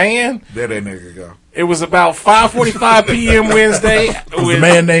with her van. There that nigga go. It was about 5:45 p.m. Wednesday. Was a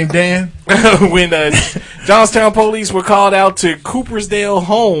man named Dan? when Johnstown police were called out to Coopersdale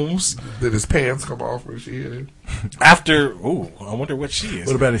Homes. Did his pants come off when she hit him? After, I wonder what she is.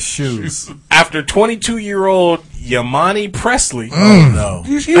 What about his shoes? After 22-year-old Yamani Presley. Oh, no.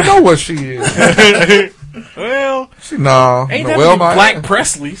 You know what she is. Well, No. ain't no, that well, many black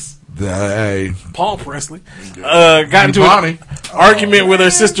Presleys? Hey. Paul Presley got into an argument with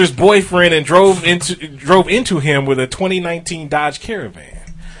her sister's boyfriend and drove into him with a 2019 Dodge Caravan.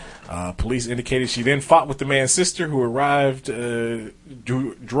 Police indicated she then fought with the man's sister, who arrived,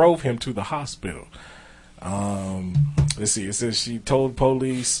 drove him to the hospital. Let's see. It says she told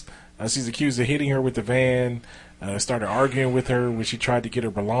police she's accused of hitting her with the van. Started arguing with her when she tried to get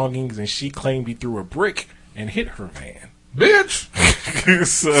her belongings, and she claimed he threw a brick and hit her van. Bitch.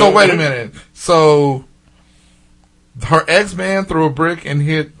 So wait a minute. So her ex-man threw a brick and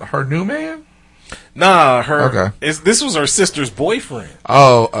hit her new man? Nah, Okay. this was her sister's boyfriend.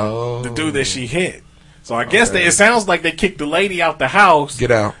 Oh. The dude that she hit. So I guess it sounds like they kicked the lady out the house.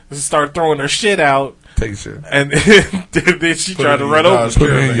 Get out. Start throwing her shit out. Take shit. And then she tried to run over. Put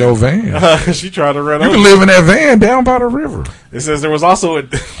it in your van. She tried to run You over. can live in that van down by the river. It says there was also a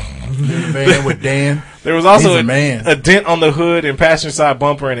van with Dan. There was also He's a man. a dent on the hood and passenger side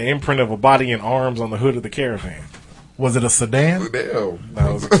bumper and an imprint of a body and arms on the hood of the caravan. Was it a sedan? Damn. No,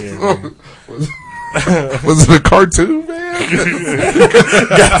 it was a caravan. Was it a cartoon, man?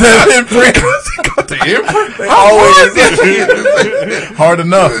 Got that imprint. Got the imprint? They always hard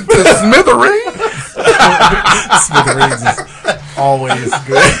enough. The smithereen? Smithereens is always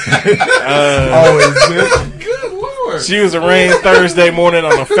good. Always good. Good Lord. She was arraigned Thursday morning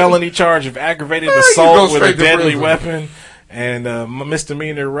on a felony charge of aggravated assault with a deadly weapon and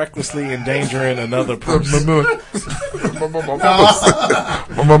misdemeanor recklessly endangering another person. My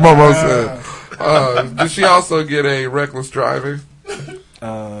mama said. Did she also get a reckless driving?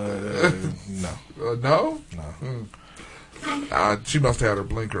 No. No? No. She must have had her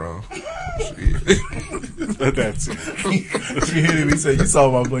blinker on. That's it. She hit him. He said, "You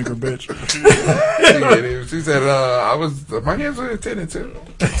saw my blinker, bitch." She said, my hands were intended to.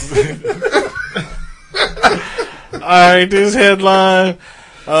 All right, this headline.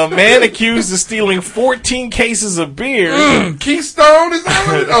 A man accused of stealing 14 cases of beer. Keystone is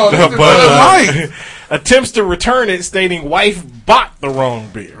that? Attempts to return it, stating wife bought the wrong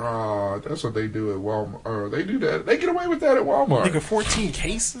beer. That's what they do at Walmart. Or they do that. They get away with that at Walmart. Nigga, 14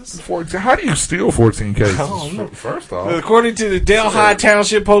 cases? 14. How do you steal 14 cases? I don't know. First off. According to the Delhi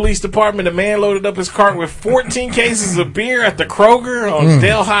Township Police Department, a man loaded up his cart with 14 cases of beer at the Kroger on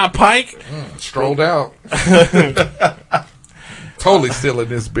Delhi Pike. Strolled out. Totally stealing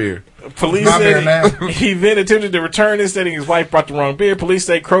this beer. Police said he then attempted to return it, stating his wife brought the wrong beer. Police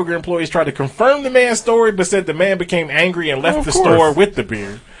say Kroger employees tried to confirm the man's story, but said the man became angry and left the store with the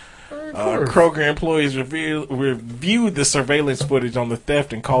beer. Kroger employees reviewed the surveillance footage on the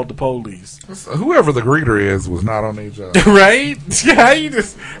theft and called the police. Whoever the greeter is was not on their job. Right? How you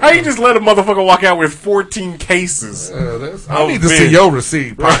just let a motherfucker walk out with 14 cases? I need to see your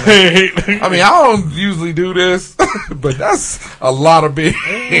receipt. Right. I mean, I don't usually do this, but that's a lot of beer.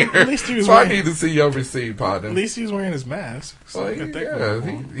 At least he was I need to see your receipt, partner. At least he was wearing his mask. So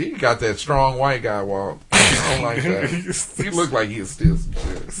he got that strong white guy walk. I don't like that. He looked like he'd steal some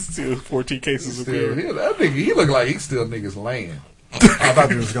shit. Steal 14 cases of beer. That nigga, he looked like he steal niggas' land. I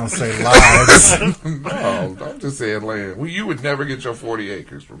thought you was going to say lives. No, I'm just saying land. Well, you would never get your 40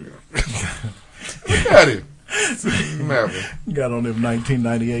 acres from him. Look at him. Never. You got on them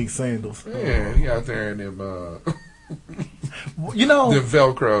 1998 sandals. Yeah, he out there in them, you know, them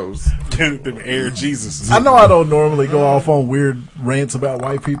Velcros. Them Air Jesus. I know I don't normally go off on weird rants about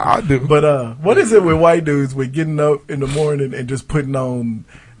white people. I do. But what is it with white dudes with getting up in the morning and just putting on...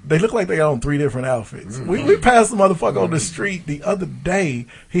 They look like they got on 3 different outfits. We passed the motherfucker on the street the other day.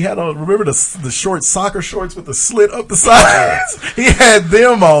 He had on, remember the short soccer shorts with the slit up the sides? He had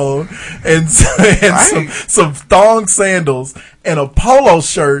them on and some thong sandals and a polo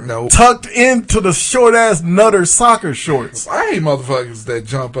shirt tucked into the short ass nutter soccer shorts. I hate motherfuckers that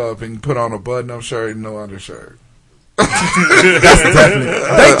jump up and put on a button up shirt and no undershirt. That's definitely.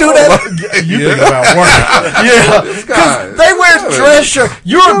 They do that. You think about work. Yeah. Because they wear dress shirt.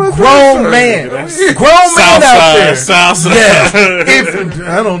 You're a grown man. Grown man out there. Southside.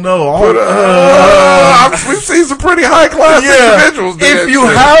 Yeah. I don't know. We've seen some pretty high class individuals. If you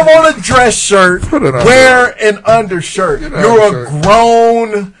have on a dress shirt, wear an undershirt. You're a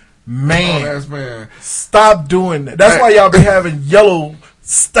grown man. Stop doing that. That's why y'all be having yellow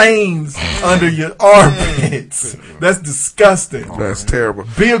stains under your armpits. That's disgusting. That's terrible.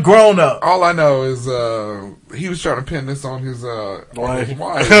 Be a grown up. All I know is he was trying to pin this on his wife.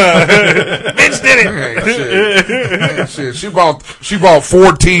 Bitch did it. Shit. She bought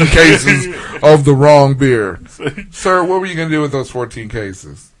 14 cases of the wrong beer. Sir, what were you gonna do with those 14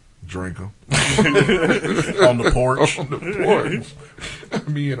 cases? Drink them on the porch. On the porch.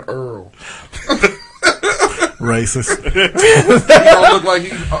 Me and Earl. Racist. He don't look like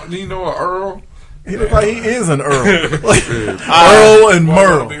you know an Earl? He look like he is an Earl. Earl and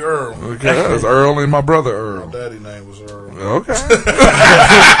Merle. Be Earl. Okay, that's Earl and my brother Earl. My daddy's name was Earl. Okay. This is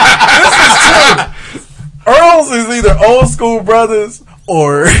true. Earls is either old school brothers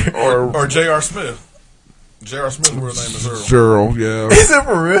or J.R. Smith. J.R. Smith's real name is Earl. Gerald, yeah. Is it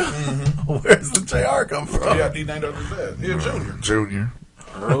for real? Mm-hmm. Where's the J.R. come from? Yeah, he named after his dad. He a junior. Junior.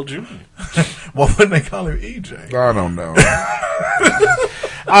 Earl Jr. Why wouldn't they call him EJ? I don't know.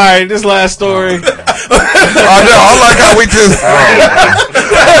 All right, this last story. I like how we just.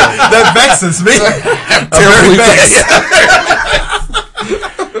 That vexes me. Terribly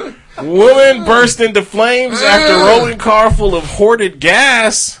Woman burst into flames after rolling car full of hoarded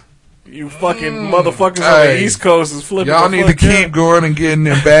gas. You fucking motherfuckers on the East Coast is flipping. Y'all need to keep going and getting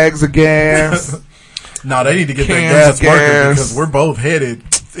them bags of gas. No, they need to get that gas working because we're both headed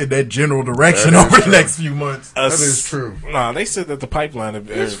in that general direction over the next few months. That is true. Nah, they said that the pipeline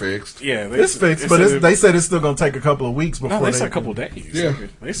is fixed. Yeah, it's fixed, but they said it's still going to take a couple of weeks before. No, they said a couple of days. Yeah,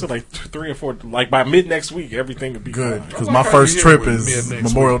 they said like 3 or 4. Like by mid next week, everything would be good. Because my first trip is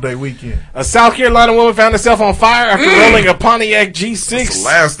Memorial Day weekend. A South Carolina woman found herself on fire after rolling a Pontiac G6. That's the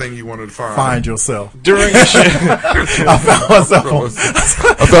last thing you wanted to find. Find yourself during a shit. I found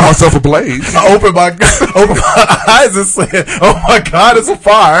myself ablaze. I opened my eyes and said, "Oh my God, it's a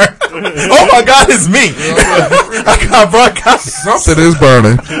fire." Oh my God, it's me. I got bronchitis. Something is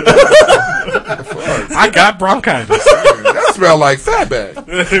burning. I got bronchitis. That smell like fatback.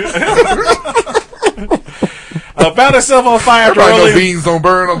 Found herself on fire after rolling. No beans don't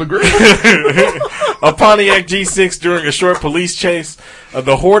burn on the grill. A Pontiac G6 during a short police chase.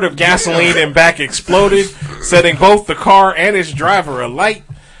 The hoard of gasoline and back exploded, setting both the car and its driver alight.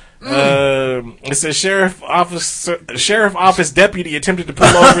 It says sheriff office deputy attempted to pull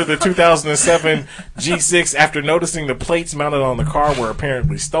over the 2007 G6 after noticing the plates mounted on the car were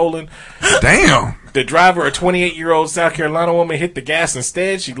apparently stolen. Damn. The driver, a 28-year-old South Carolina woman, hit the gas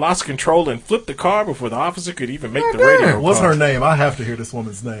instead. She lost control and flipped the car before the officer could even make the radio. What's her name? I have to hear this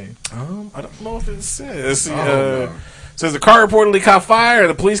woman's name. I don't know if it says. Says the car reportedly caught fire.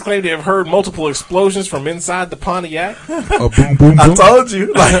 The police claim to have heard multiple explosions from inside the Pontiac. Boom, boom, boom. I told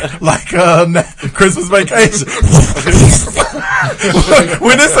you, like Christmas Vacation.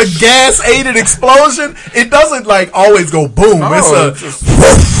 When it's a gas-aided explosion, it doesn't like always go boom. It's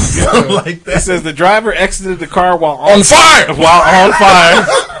like that. It says the driver exited the car while on fire. And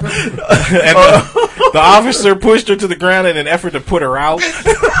the officer pushed her to the ground in an effort to put her out.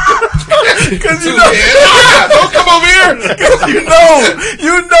 Because don't come over here. Because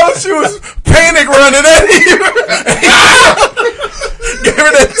you know she was panic running at you. Gave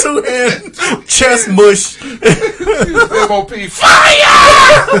her that 2-hand chest mush. MOP fire.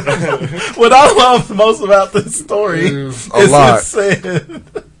 What I love most about this story is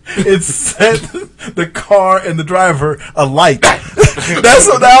it set the car and the driver alight. That's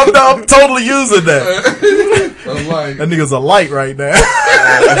what I'm totally using that. That nigga's alight right now.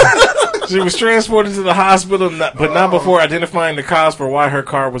 She was transported to the hospital, but not before identifying the cause for why her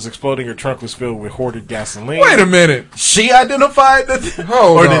car was exploding. Her trunk was filled with hoarded gasoline. Wait a minute. She identified that?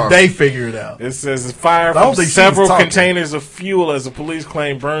 Or did they figure it out? It says the fire from several containers of fuel, as the police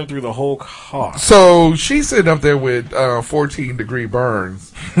claim, burned through the whole car. So she's sitting up there with 14-degree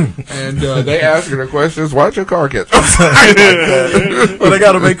burns, and they ask her the questions, why'd your car get Well, they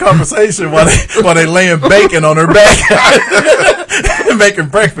got to make conversation while they laying bacon on her back and making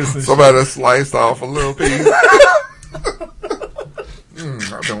breakfast and somebody sliced off a little piece.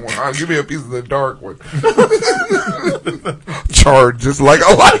 I'll give me a piece of the dark one. Charred just like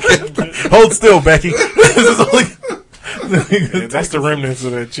I like it. Hold still, Becky. That's the remnants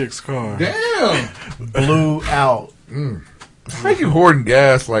of that chick's car. Damn. Blew out. How you hoarding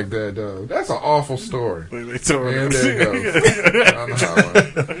gas like that, though? That's an awful story. And there it goes.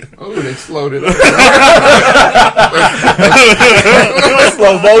 Oh, they slowed it up.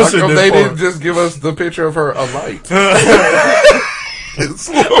 Slow motion. They didn't just give us the picture of her alight.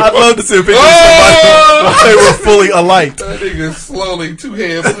 I'd love to see a picture of somebody while they were fully alight. That nigga slowly 2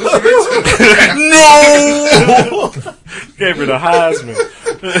 hands. No! Gave her the Heisman.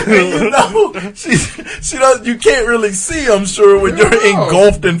 She does. You can't really see, I'm sure, when you're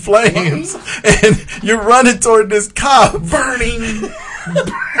engulfed in flames and you're running toward this cop, burning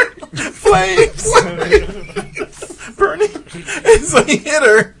flames, burning. And so he hit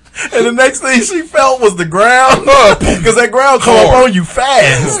her. And the next thing she felt was the ground, because that ground come up on you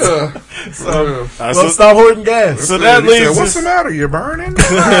fast. So stop hoarding gas. So that leads us. What's the matter? You're burning?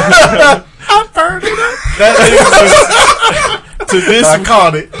 I'm burning. That leads us to this. I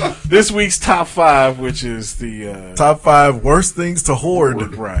caught it. This week's top 5, which is the top 5 worst things to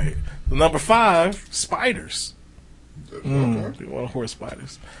hoard. Right. Number 5, spiders. You want to hoard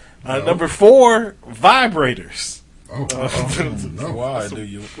spiders. Number 4, vibrators. Why do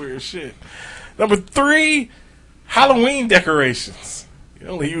you? Weird shit. Number 3, Halloween decorations. You're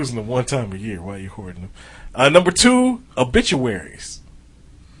only using them one time a year. Why are you hoarding them? Number 2, obituaries.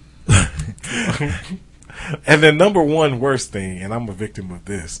 And then number 1 worst thing, and I'm a victim of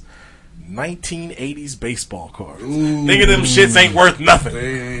this, 1980s baseball cards. Nigga, them shits ain't worth nothing.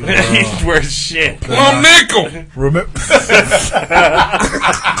 Ain't worth shit. One nickel. Remember?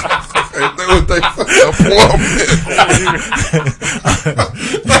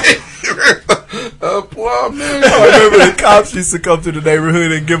 something, man. I remember the cops used to come to the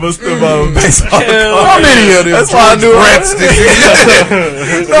neighborhood and give us the baseball cards. How many of them? That's why I knew Bretts did you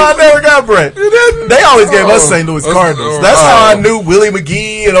get? No, I never got Brett. They always gave us St. Louis Cardinals. That's how I knew Willie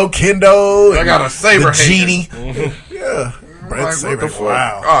McGee and Okendo. I got a Saber Genie. Yeah. Brett Like, Saber. what the fuck?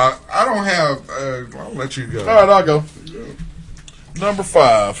 Wow. I don't have. I'll let you go. All right, I'll go. Number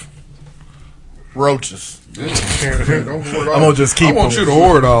 5. Roaches. I'm gonna just keep I want them. you to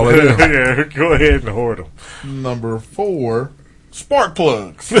hoard all of them. Yeah, go ahead and hoard them. Number 4. Spark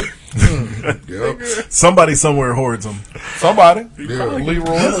plugs. Yep. Somebody somewhere hoards them. Somebody. Yeah.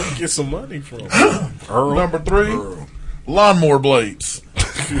 Leroy. Get some money from Number 3. Lawnmower blades.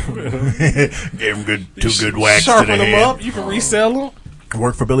 Gave them two good whacks Sharpen to the them head. up. You can resell them.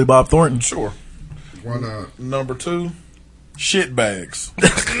 Work for Billy Bob Thornton. Sure. Why not? Number 2. Shit bags.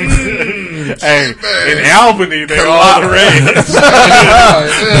 Hey, in Albany, they're all the rage.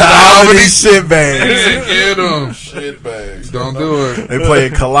 The Albany shit bags. Get them. Shit bags. Don't do it. They play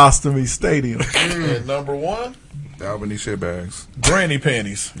at Colostomy Stadium. And number 1. Albany shit bags. Granny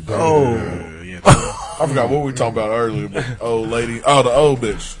panties. Oh. I forgot what we were talking about earlier. But old lady. Oh, the old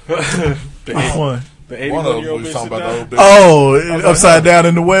bitch. Which one? The One of them 81-year-old we was bitch talking about the old bitch. Oh, upside down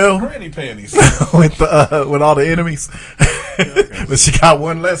in the well Granny panties. with all the enemies. But she got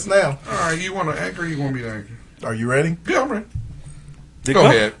one less now. All right, you want to anchor? You want me to anchor? Are you ready? Yeah, I'm ready. Go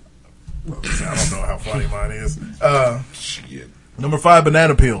ahead. I don't know how funny mine is. Shit. Number 5,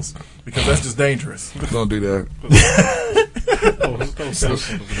 banana peels, because that's just dangerous. Don't do that.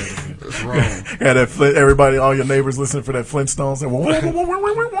 That's wrong. Yeah, that everybody, all your neighbors listening for that Flintstones.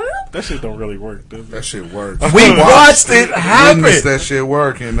 That shit don't really work, does it? That shit works. We watched it happen. Witnessed that shit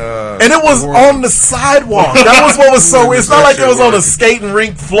work, and it was on the sidewalk. That was what was so weird. It's not like it was on a skating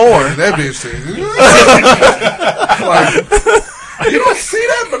rink floor. That bitch said, like, you don't see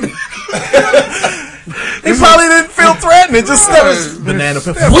that, but He probably didn't feel threatened. It just stepped banana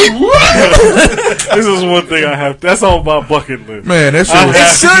peel. This is one thing I have. That's on my bucket list. Man, that shit was. It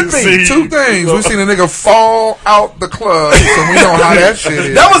should be. Two things. We seen a nigga fall out the club, so we know how that shit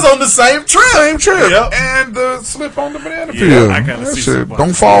is. That was on the same trip. Same trip. Yep. And the slip on the banana Yeah, peel. I gotta That see shit. somebody.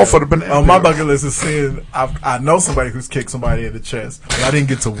 Don't fall for the banana On my peel. bucket list is seeing. I know somebody who's kicked somebody in the chest, but I didn't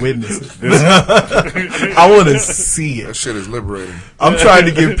get to witness it. I want to see That it. shit is liberating. I'm trying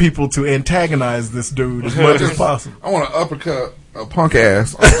to get people to antagonize this dude as much as possible. I want to uppercut a punk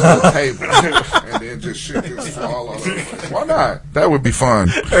ass onto the table and then just shit just fall all over. Why not? That would be fun.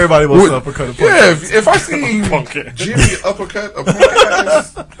 Everybody wants to uppercut a punk ass. If I see Jimmy uppercut a punk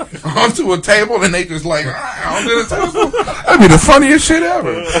ass onto a table and they just like onto the table, that'd be the funniest shit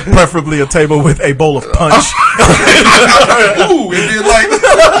ever. Preferably a table with a bowl of punch. Ooh, and then like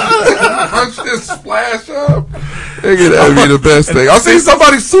punch just splash up. Nigga, that'd be the best thing. I see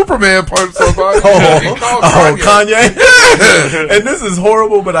somebody Superman punch somebody. Kanye. And this is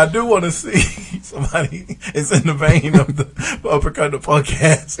horrible, but I do want to see somebody. It's in the vein of the uppercut the punk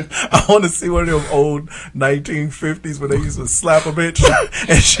ass. I want to see one of them old 1950s where they used to slap a bitch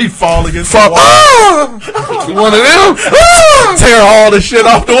and she fall against the wall. One of them Tear all the shit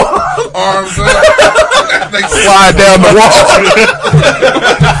off the wall. arms up. They slide down the wall.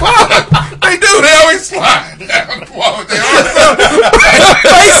 They do. They always slide down the wall with their arms up.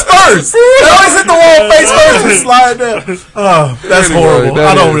 Face first. They always hit the wall face first and slide down. Oh, that's Anyway, horrible. that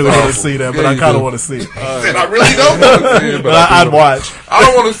I don't is really want to awful. see that, but Yeah, I you kind of do. want to see it. And I really don't want to see it, But I I'd do. watch. I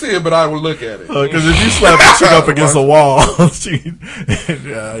don't want to see it, but I would look at it. Because if you slap a chick up against a wall,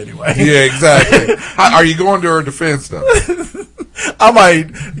 anyway. Yeah, exactly. Are you going to her defense though? I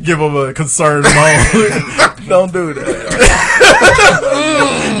might give him a concerned moan. Don't do that.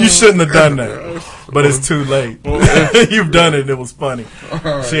 You shouldn't have done that. But it's too late. You've done it and it was funny.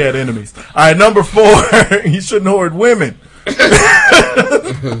 She had enemies. Alright, number 4. You shouldn't hoard women.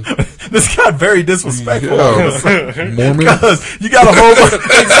 This got very disrespectful. Mormon. Because you got a whole bunch.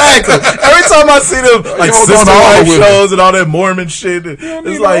 Exactly. Every time I see them, like hold on sister to all wife the women. shows and all that Mormon shit, it's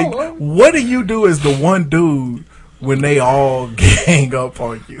need like, all of them. what do you do as the one dude when they all gang up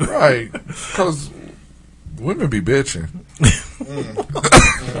on you? Right. Because women be bitching.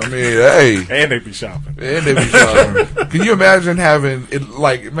 I mean, hey. And they be shopping. And they be shopping. Can you imagine having it,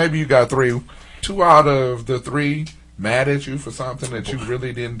 like, maybe you got 2 out of the 3 mad at you for something that you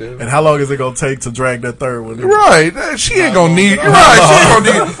really didn't do? And how long is it gonna take to drag that third one? Right. She ain't gonna need, you're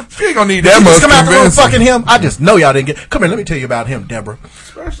right. She ain't gonna need that much Come after convincing. fucking him. I just know y'all didn't get. Come here, let me tell you about him, Deborah.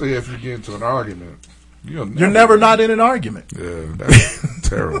 Especially if you get into an argument. You're never not in an argument. Yeah, that's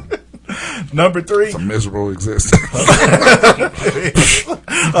terrible. Number 3. It's a miserable existence.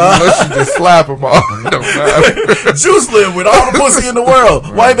 Unless you just slap them all. It don't matter. Juice lived with all the pussy in the world.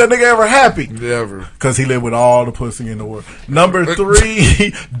 Why ain't that nigga ever happy? Never. Because he lived with all the pussy in the world. Number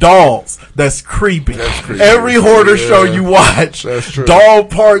 3, dolls. That's creepy. Every hoarder show you watch, doll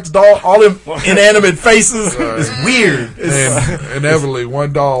parts, all them inanimate faces is weird. And inevitably,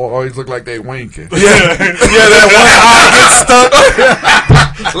 one doll always look like they winking. That one eye gets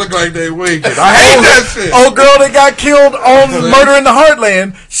stuck. Look like they winking. I hate that shit. Old girl that got killed on Murder in the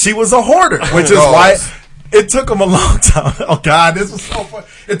Heartland, she was a hoarder, which is why it took him a long time. Oh God, this was so fun.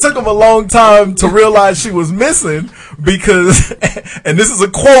 It took him a long time to realize she was missing because, and this is a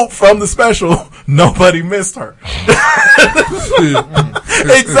quote from the special, nobody missed her.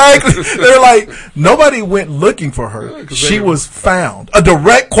 Exactly. They're like, nobody went looking for her. She was found. A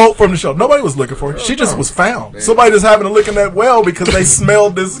direct quote from the show. Nobody was looking for her. She just was found. Somebody just happened to look in that well because they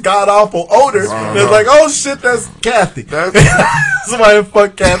smelled this god awful odor. They're like, oh shit, that's Kathy. Somebody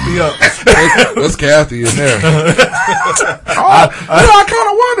fucked Kathy up. That's Kathy in there. I kind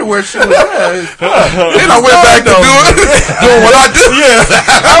of wonder where she was at. Then I went back to doing what I do. Yeah,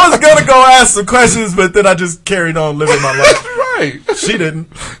 I was gonna go ask some questions, but then I just carried on living my life. Right. She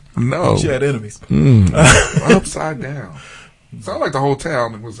didn't. No. She had enemies. Upside down. Sound like the whole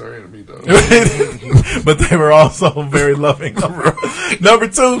town was her enemy, though. But they were also very loving. Number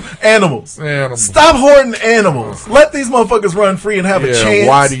 2, animals. Animals. Stop hoarding animals. Let these motherfuckers run free and have a chance.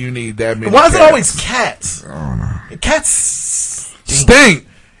 Why do you need that many Why is cats? it always cats? I don't know. Cats stink.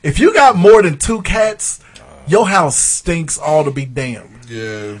 If you got more than 2 cats, your house stinks all to be damned.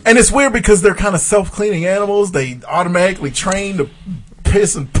 Yeah. And it's weird because they're kind of self-cleaning animals. They automatically train to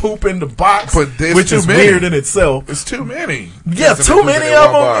piss and poop in the box, which is weird in itself. It's too many. Yeah, too many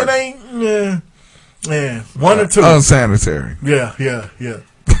of them. It ain't. Yeah. 1 or 2. Unsanitary. Yeah.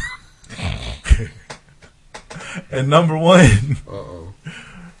 And number 1,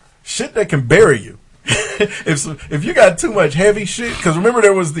 shit that can bury you. If you got too much heavy shit, because remember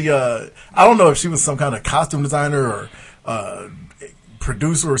there was the I don't know if she was some kind of costume designer or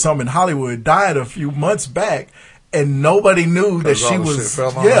producer or something in Hollywood, died a few months back. And nobody knew that she was,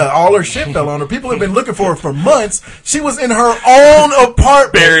 all her shit fell on her. People have been looking for her for months. She was in her own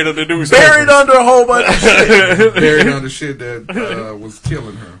apartment. Buried under newspapers. Buried under a whole bunch of shit. Buried under shit that was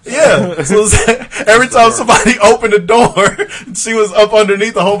killing her. Yeah. So every time somebody opened the door, she was up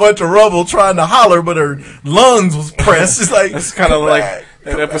underneath a whole bunch of rubble trying to holler, but her lungs was pressed. She's like, it's kind of like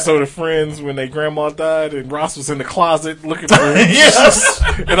that episode of Friends when their grandma died and Ross was in the closet looking for her. Yes.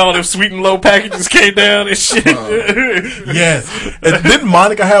 And all them Sweet and Low packages came down and shit. Yes. And didn't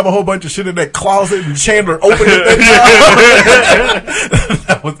Monica have a whole bunch of shit in that closet and Chandler opened it?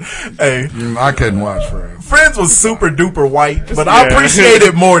 I couldn't watch Friends. Friends was super duper white, but I appreciate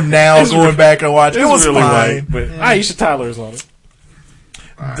it more now going back and watching. It was really fine. White, but Aisha Tyler is on it.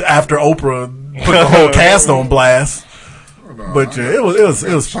 After Oprah put the whole cast on blast. But yeah, it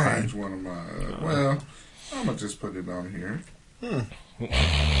was fine. One of my, well, I'm gonna just put it on here. You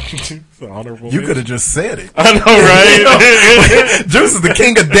could have just said it. I know, right? Juice is the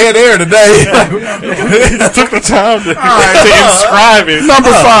king of dead air today. He took the time to inscribe it.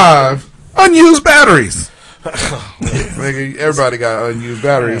 Number 5, unused batteries. Everybody got unused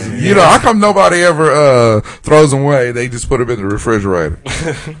batteries. Yeah. You know, how come nobody ever throws them away? They just put them in the refrigerator.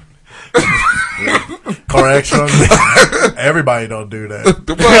 Correction. Everybody don't do that.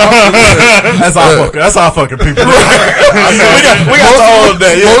 That's our fucking people. we got the whole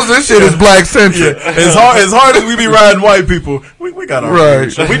day. Most of this shit is black centric. Yeah. As hard as we be riding white people, we got our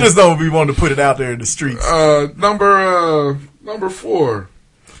right. We just don't be wanting to put it out there in the streets. Number 4.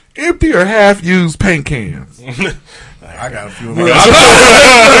 Empty or half-used paint cans. I got a few of those.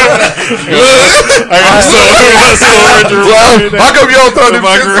 How come you don't throw them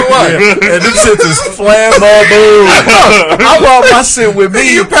shits away? And them shits is flammable. I brought my shit with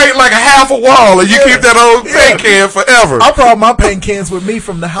me. You paint like a half a wall and you keep that old paint can forever. I brought my paint cans with me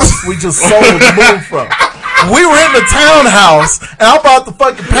from the house we just sold and moved from. We were in the townhouse, and I bought the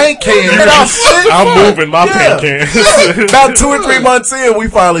fucking paint can. I'm moving my paint cans. About 2 or 3 months in, we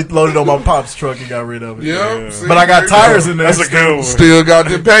finally loaded on my pop's truck and got rid of it. Yeah. But I got tires in there. That's a good one. Still got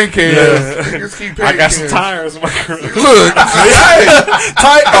the paint cans. Yeah. I got some tires in my car. Look.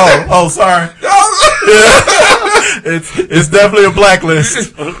 Oh, sorry. It's definitely a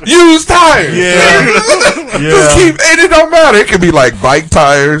blacklist. Used tires. Yeah. Just keep, and it don't matter. It could be like bike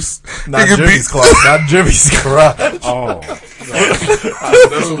tires. Not Jimmy's Club. Not Jimmy's garage. Oh. That's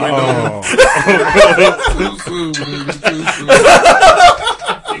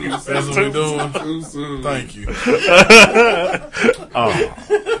what we're doing. Too soon. Thank you.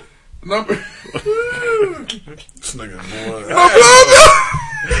 This nigga, boy.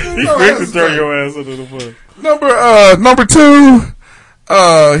 He quick to throw your ass under the bus. Number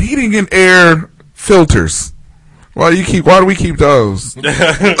 2, heating and air filters. Why do we keep those?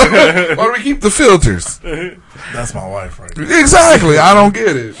 Why do we keep the filters? That's my wife, right? Exactly. I don't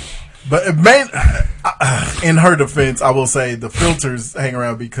get it. But in her defense, I will say the filters hang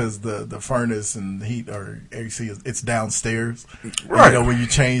around because the furnace and heat or AC it's downstairs. Right. You know, when you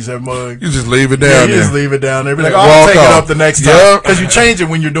change that mug, You just leave it down you there. just leave it down there. Be like, Yeah, I'll walk take it off. up the next time Yep. because you change it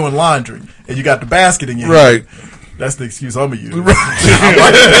when you're doing laundry and you got the basket in your Right. hand. That's the excuse I'm gonna use. And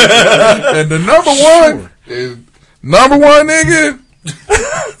the number one nigga,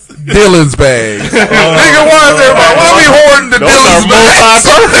 Dylan's bags. Nigga, why we hoarding the Dylan's bags?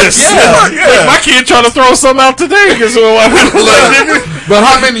 Multi-purpose. Yeah. My kid trying to throw some out today. But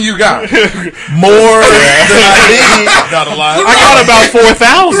how many you got? More than I need. Got a lot. I got about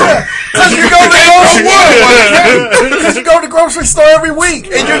 4,000. Because you go to the grocery store every week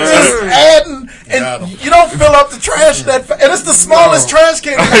and you're just adding, and you don't fill up the trash that fast. And it's the smallest trash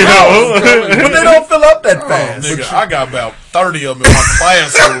can in the house, but they don't fill up that fast. Nigga, I got about 30 of them in my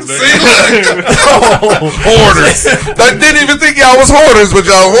classroom. Hoarders. I didn't even think y'all was hoarders, but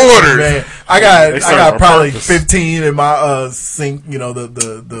y'all hoarders. Man, I got probably 15 in my sink. You know,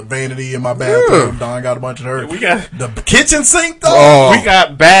 the vanity in my bathroom. Don got a bunch of her. We got the kitchen sink though. Oh. We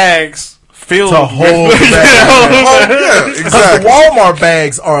got bags filled to hold with Because the Walmart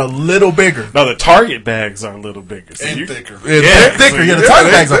bags are a little bigger. No, the Target bags are a little bigger. So And thicker. Thicker. Yeah, the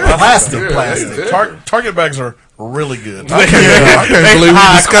Target bags are plastic. Target bags are really good. I can't believe we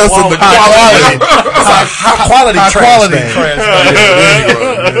discussing the high quality trash bags.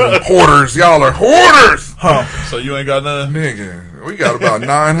 Hoarders. Y'all are hoarders. Huh. So you ain't got none? Nigga, we got about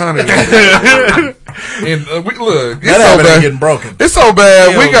 900. And we look, it's That so habit ain't bad. getting broken. It's so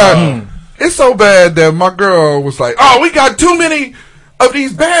bad. It's so bad that my girl was like, "Oh, we got too many of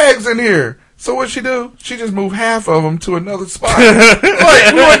these bags in here." So what she do? She just moved half of them to another spot. Like, we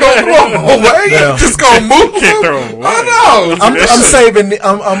weren't gonna throw them away. Yeah. Just gonna move them. I know. I'm saving.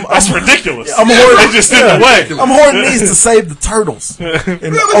 That's ridiculous. I'm hoarding. They just in the way. I'm hoarding these to save the turtles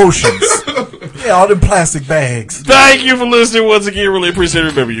in the oceans. Yeah, all them plastic bags. Thank you for listening once again. Really appreciate it.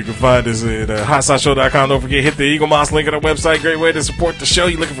 Remember, you can find us at hotsauceshow.com. Don't forget, hit the Eagle Moss link on our website. Great way to support the show.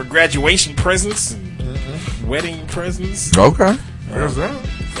 You looking for graduation presents and wedding presents? Okay. There's that.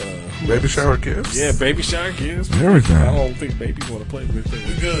 Baby shower gifts. Yeah, baby shower gifts. Everything. I don't think babies want to play with it.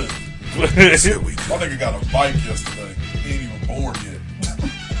 We good. My nigga got a bike yesterday. He ain't even born yet.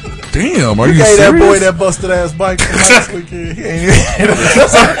 Damn, are You you gave serious? that boy that busted ass bike from last weekend. He ain't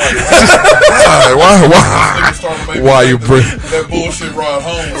Why you bring that bullshit ride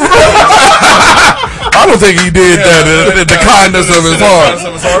home? I don't think he did that in the kindness of his heart.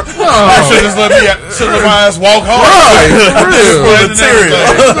 I should just let my ass walk home. Right, for real.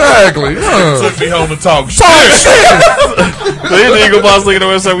 Exactly. Yeah. Took me home to talk shit. So here's the Eagle Boss link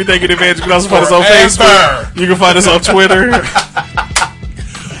on the website. We thank you in advance. You can also find us on Facebook. You can find us on Twitter.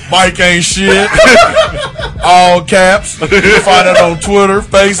 Mike ain't shit. All caps. You can find it on Twitter,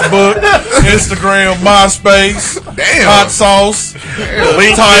 Facebook, Instagram, MySpace. Damn. Hot sauce.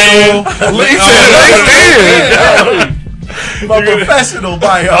 LinkedIn. my professional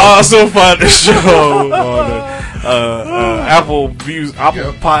bio. Also find the show on Apple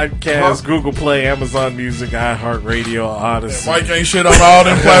Podcasts, Google Play, Amazon Music, iHeartRadio, Odyssey. Mike ain't shit on all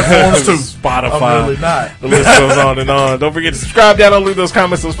them platforms too. Spotify. I'm really not. The list goes on and on. Don't forget to subscribe down. Don't leave those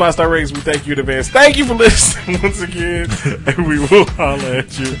comments, those 5-star ratings. We thank you in advance. Thank you for listening once again, and we will holler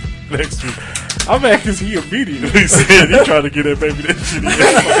at you next week. I'm mad because he immediately said he tried to get that baby that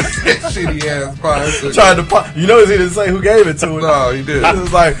shitty ass pie. Tried to pop. You notice he didn't say who gave it to him. No, he did. It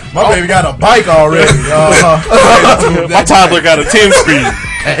was like, my baby got a bike already. My toddler got a 10-speed.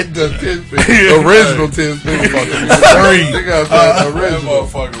 The 10-speed. Original 10-speed. Free. That Original.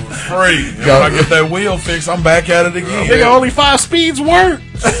 motherfucker was free. And when I get that wheel fixed, I'm back at it again. Nigga, only 5 speeds work.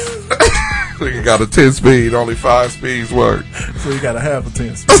 Nigga got a 10-speed, only 5 speeds work. So you got to have a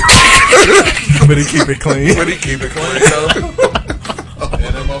 10-speed. But he keep it clean. But he keep it clean.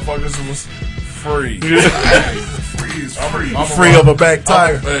 And them motherfuckers was free. Free is free. I'm Free of a back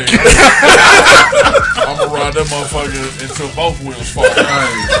tire. I'm gonna ride that motherfucker until both wheels fall.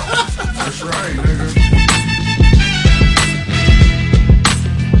 That's right, nigga.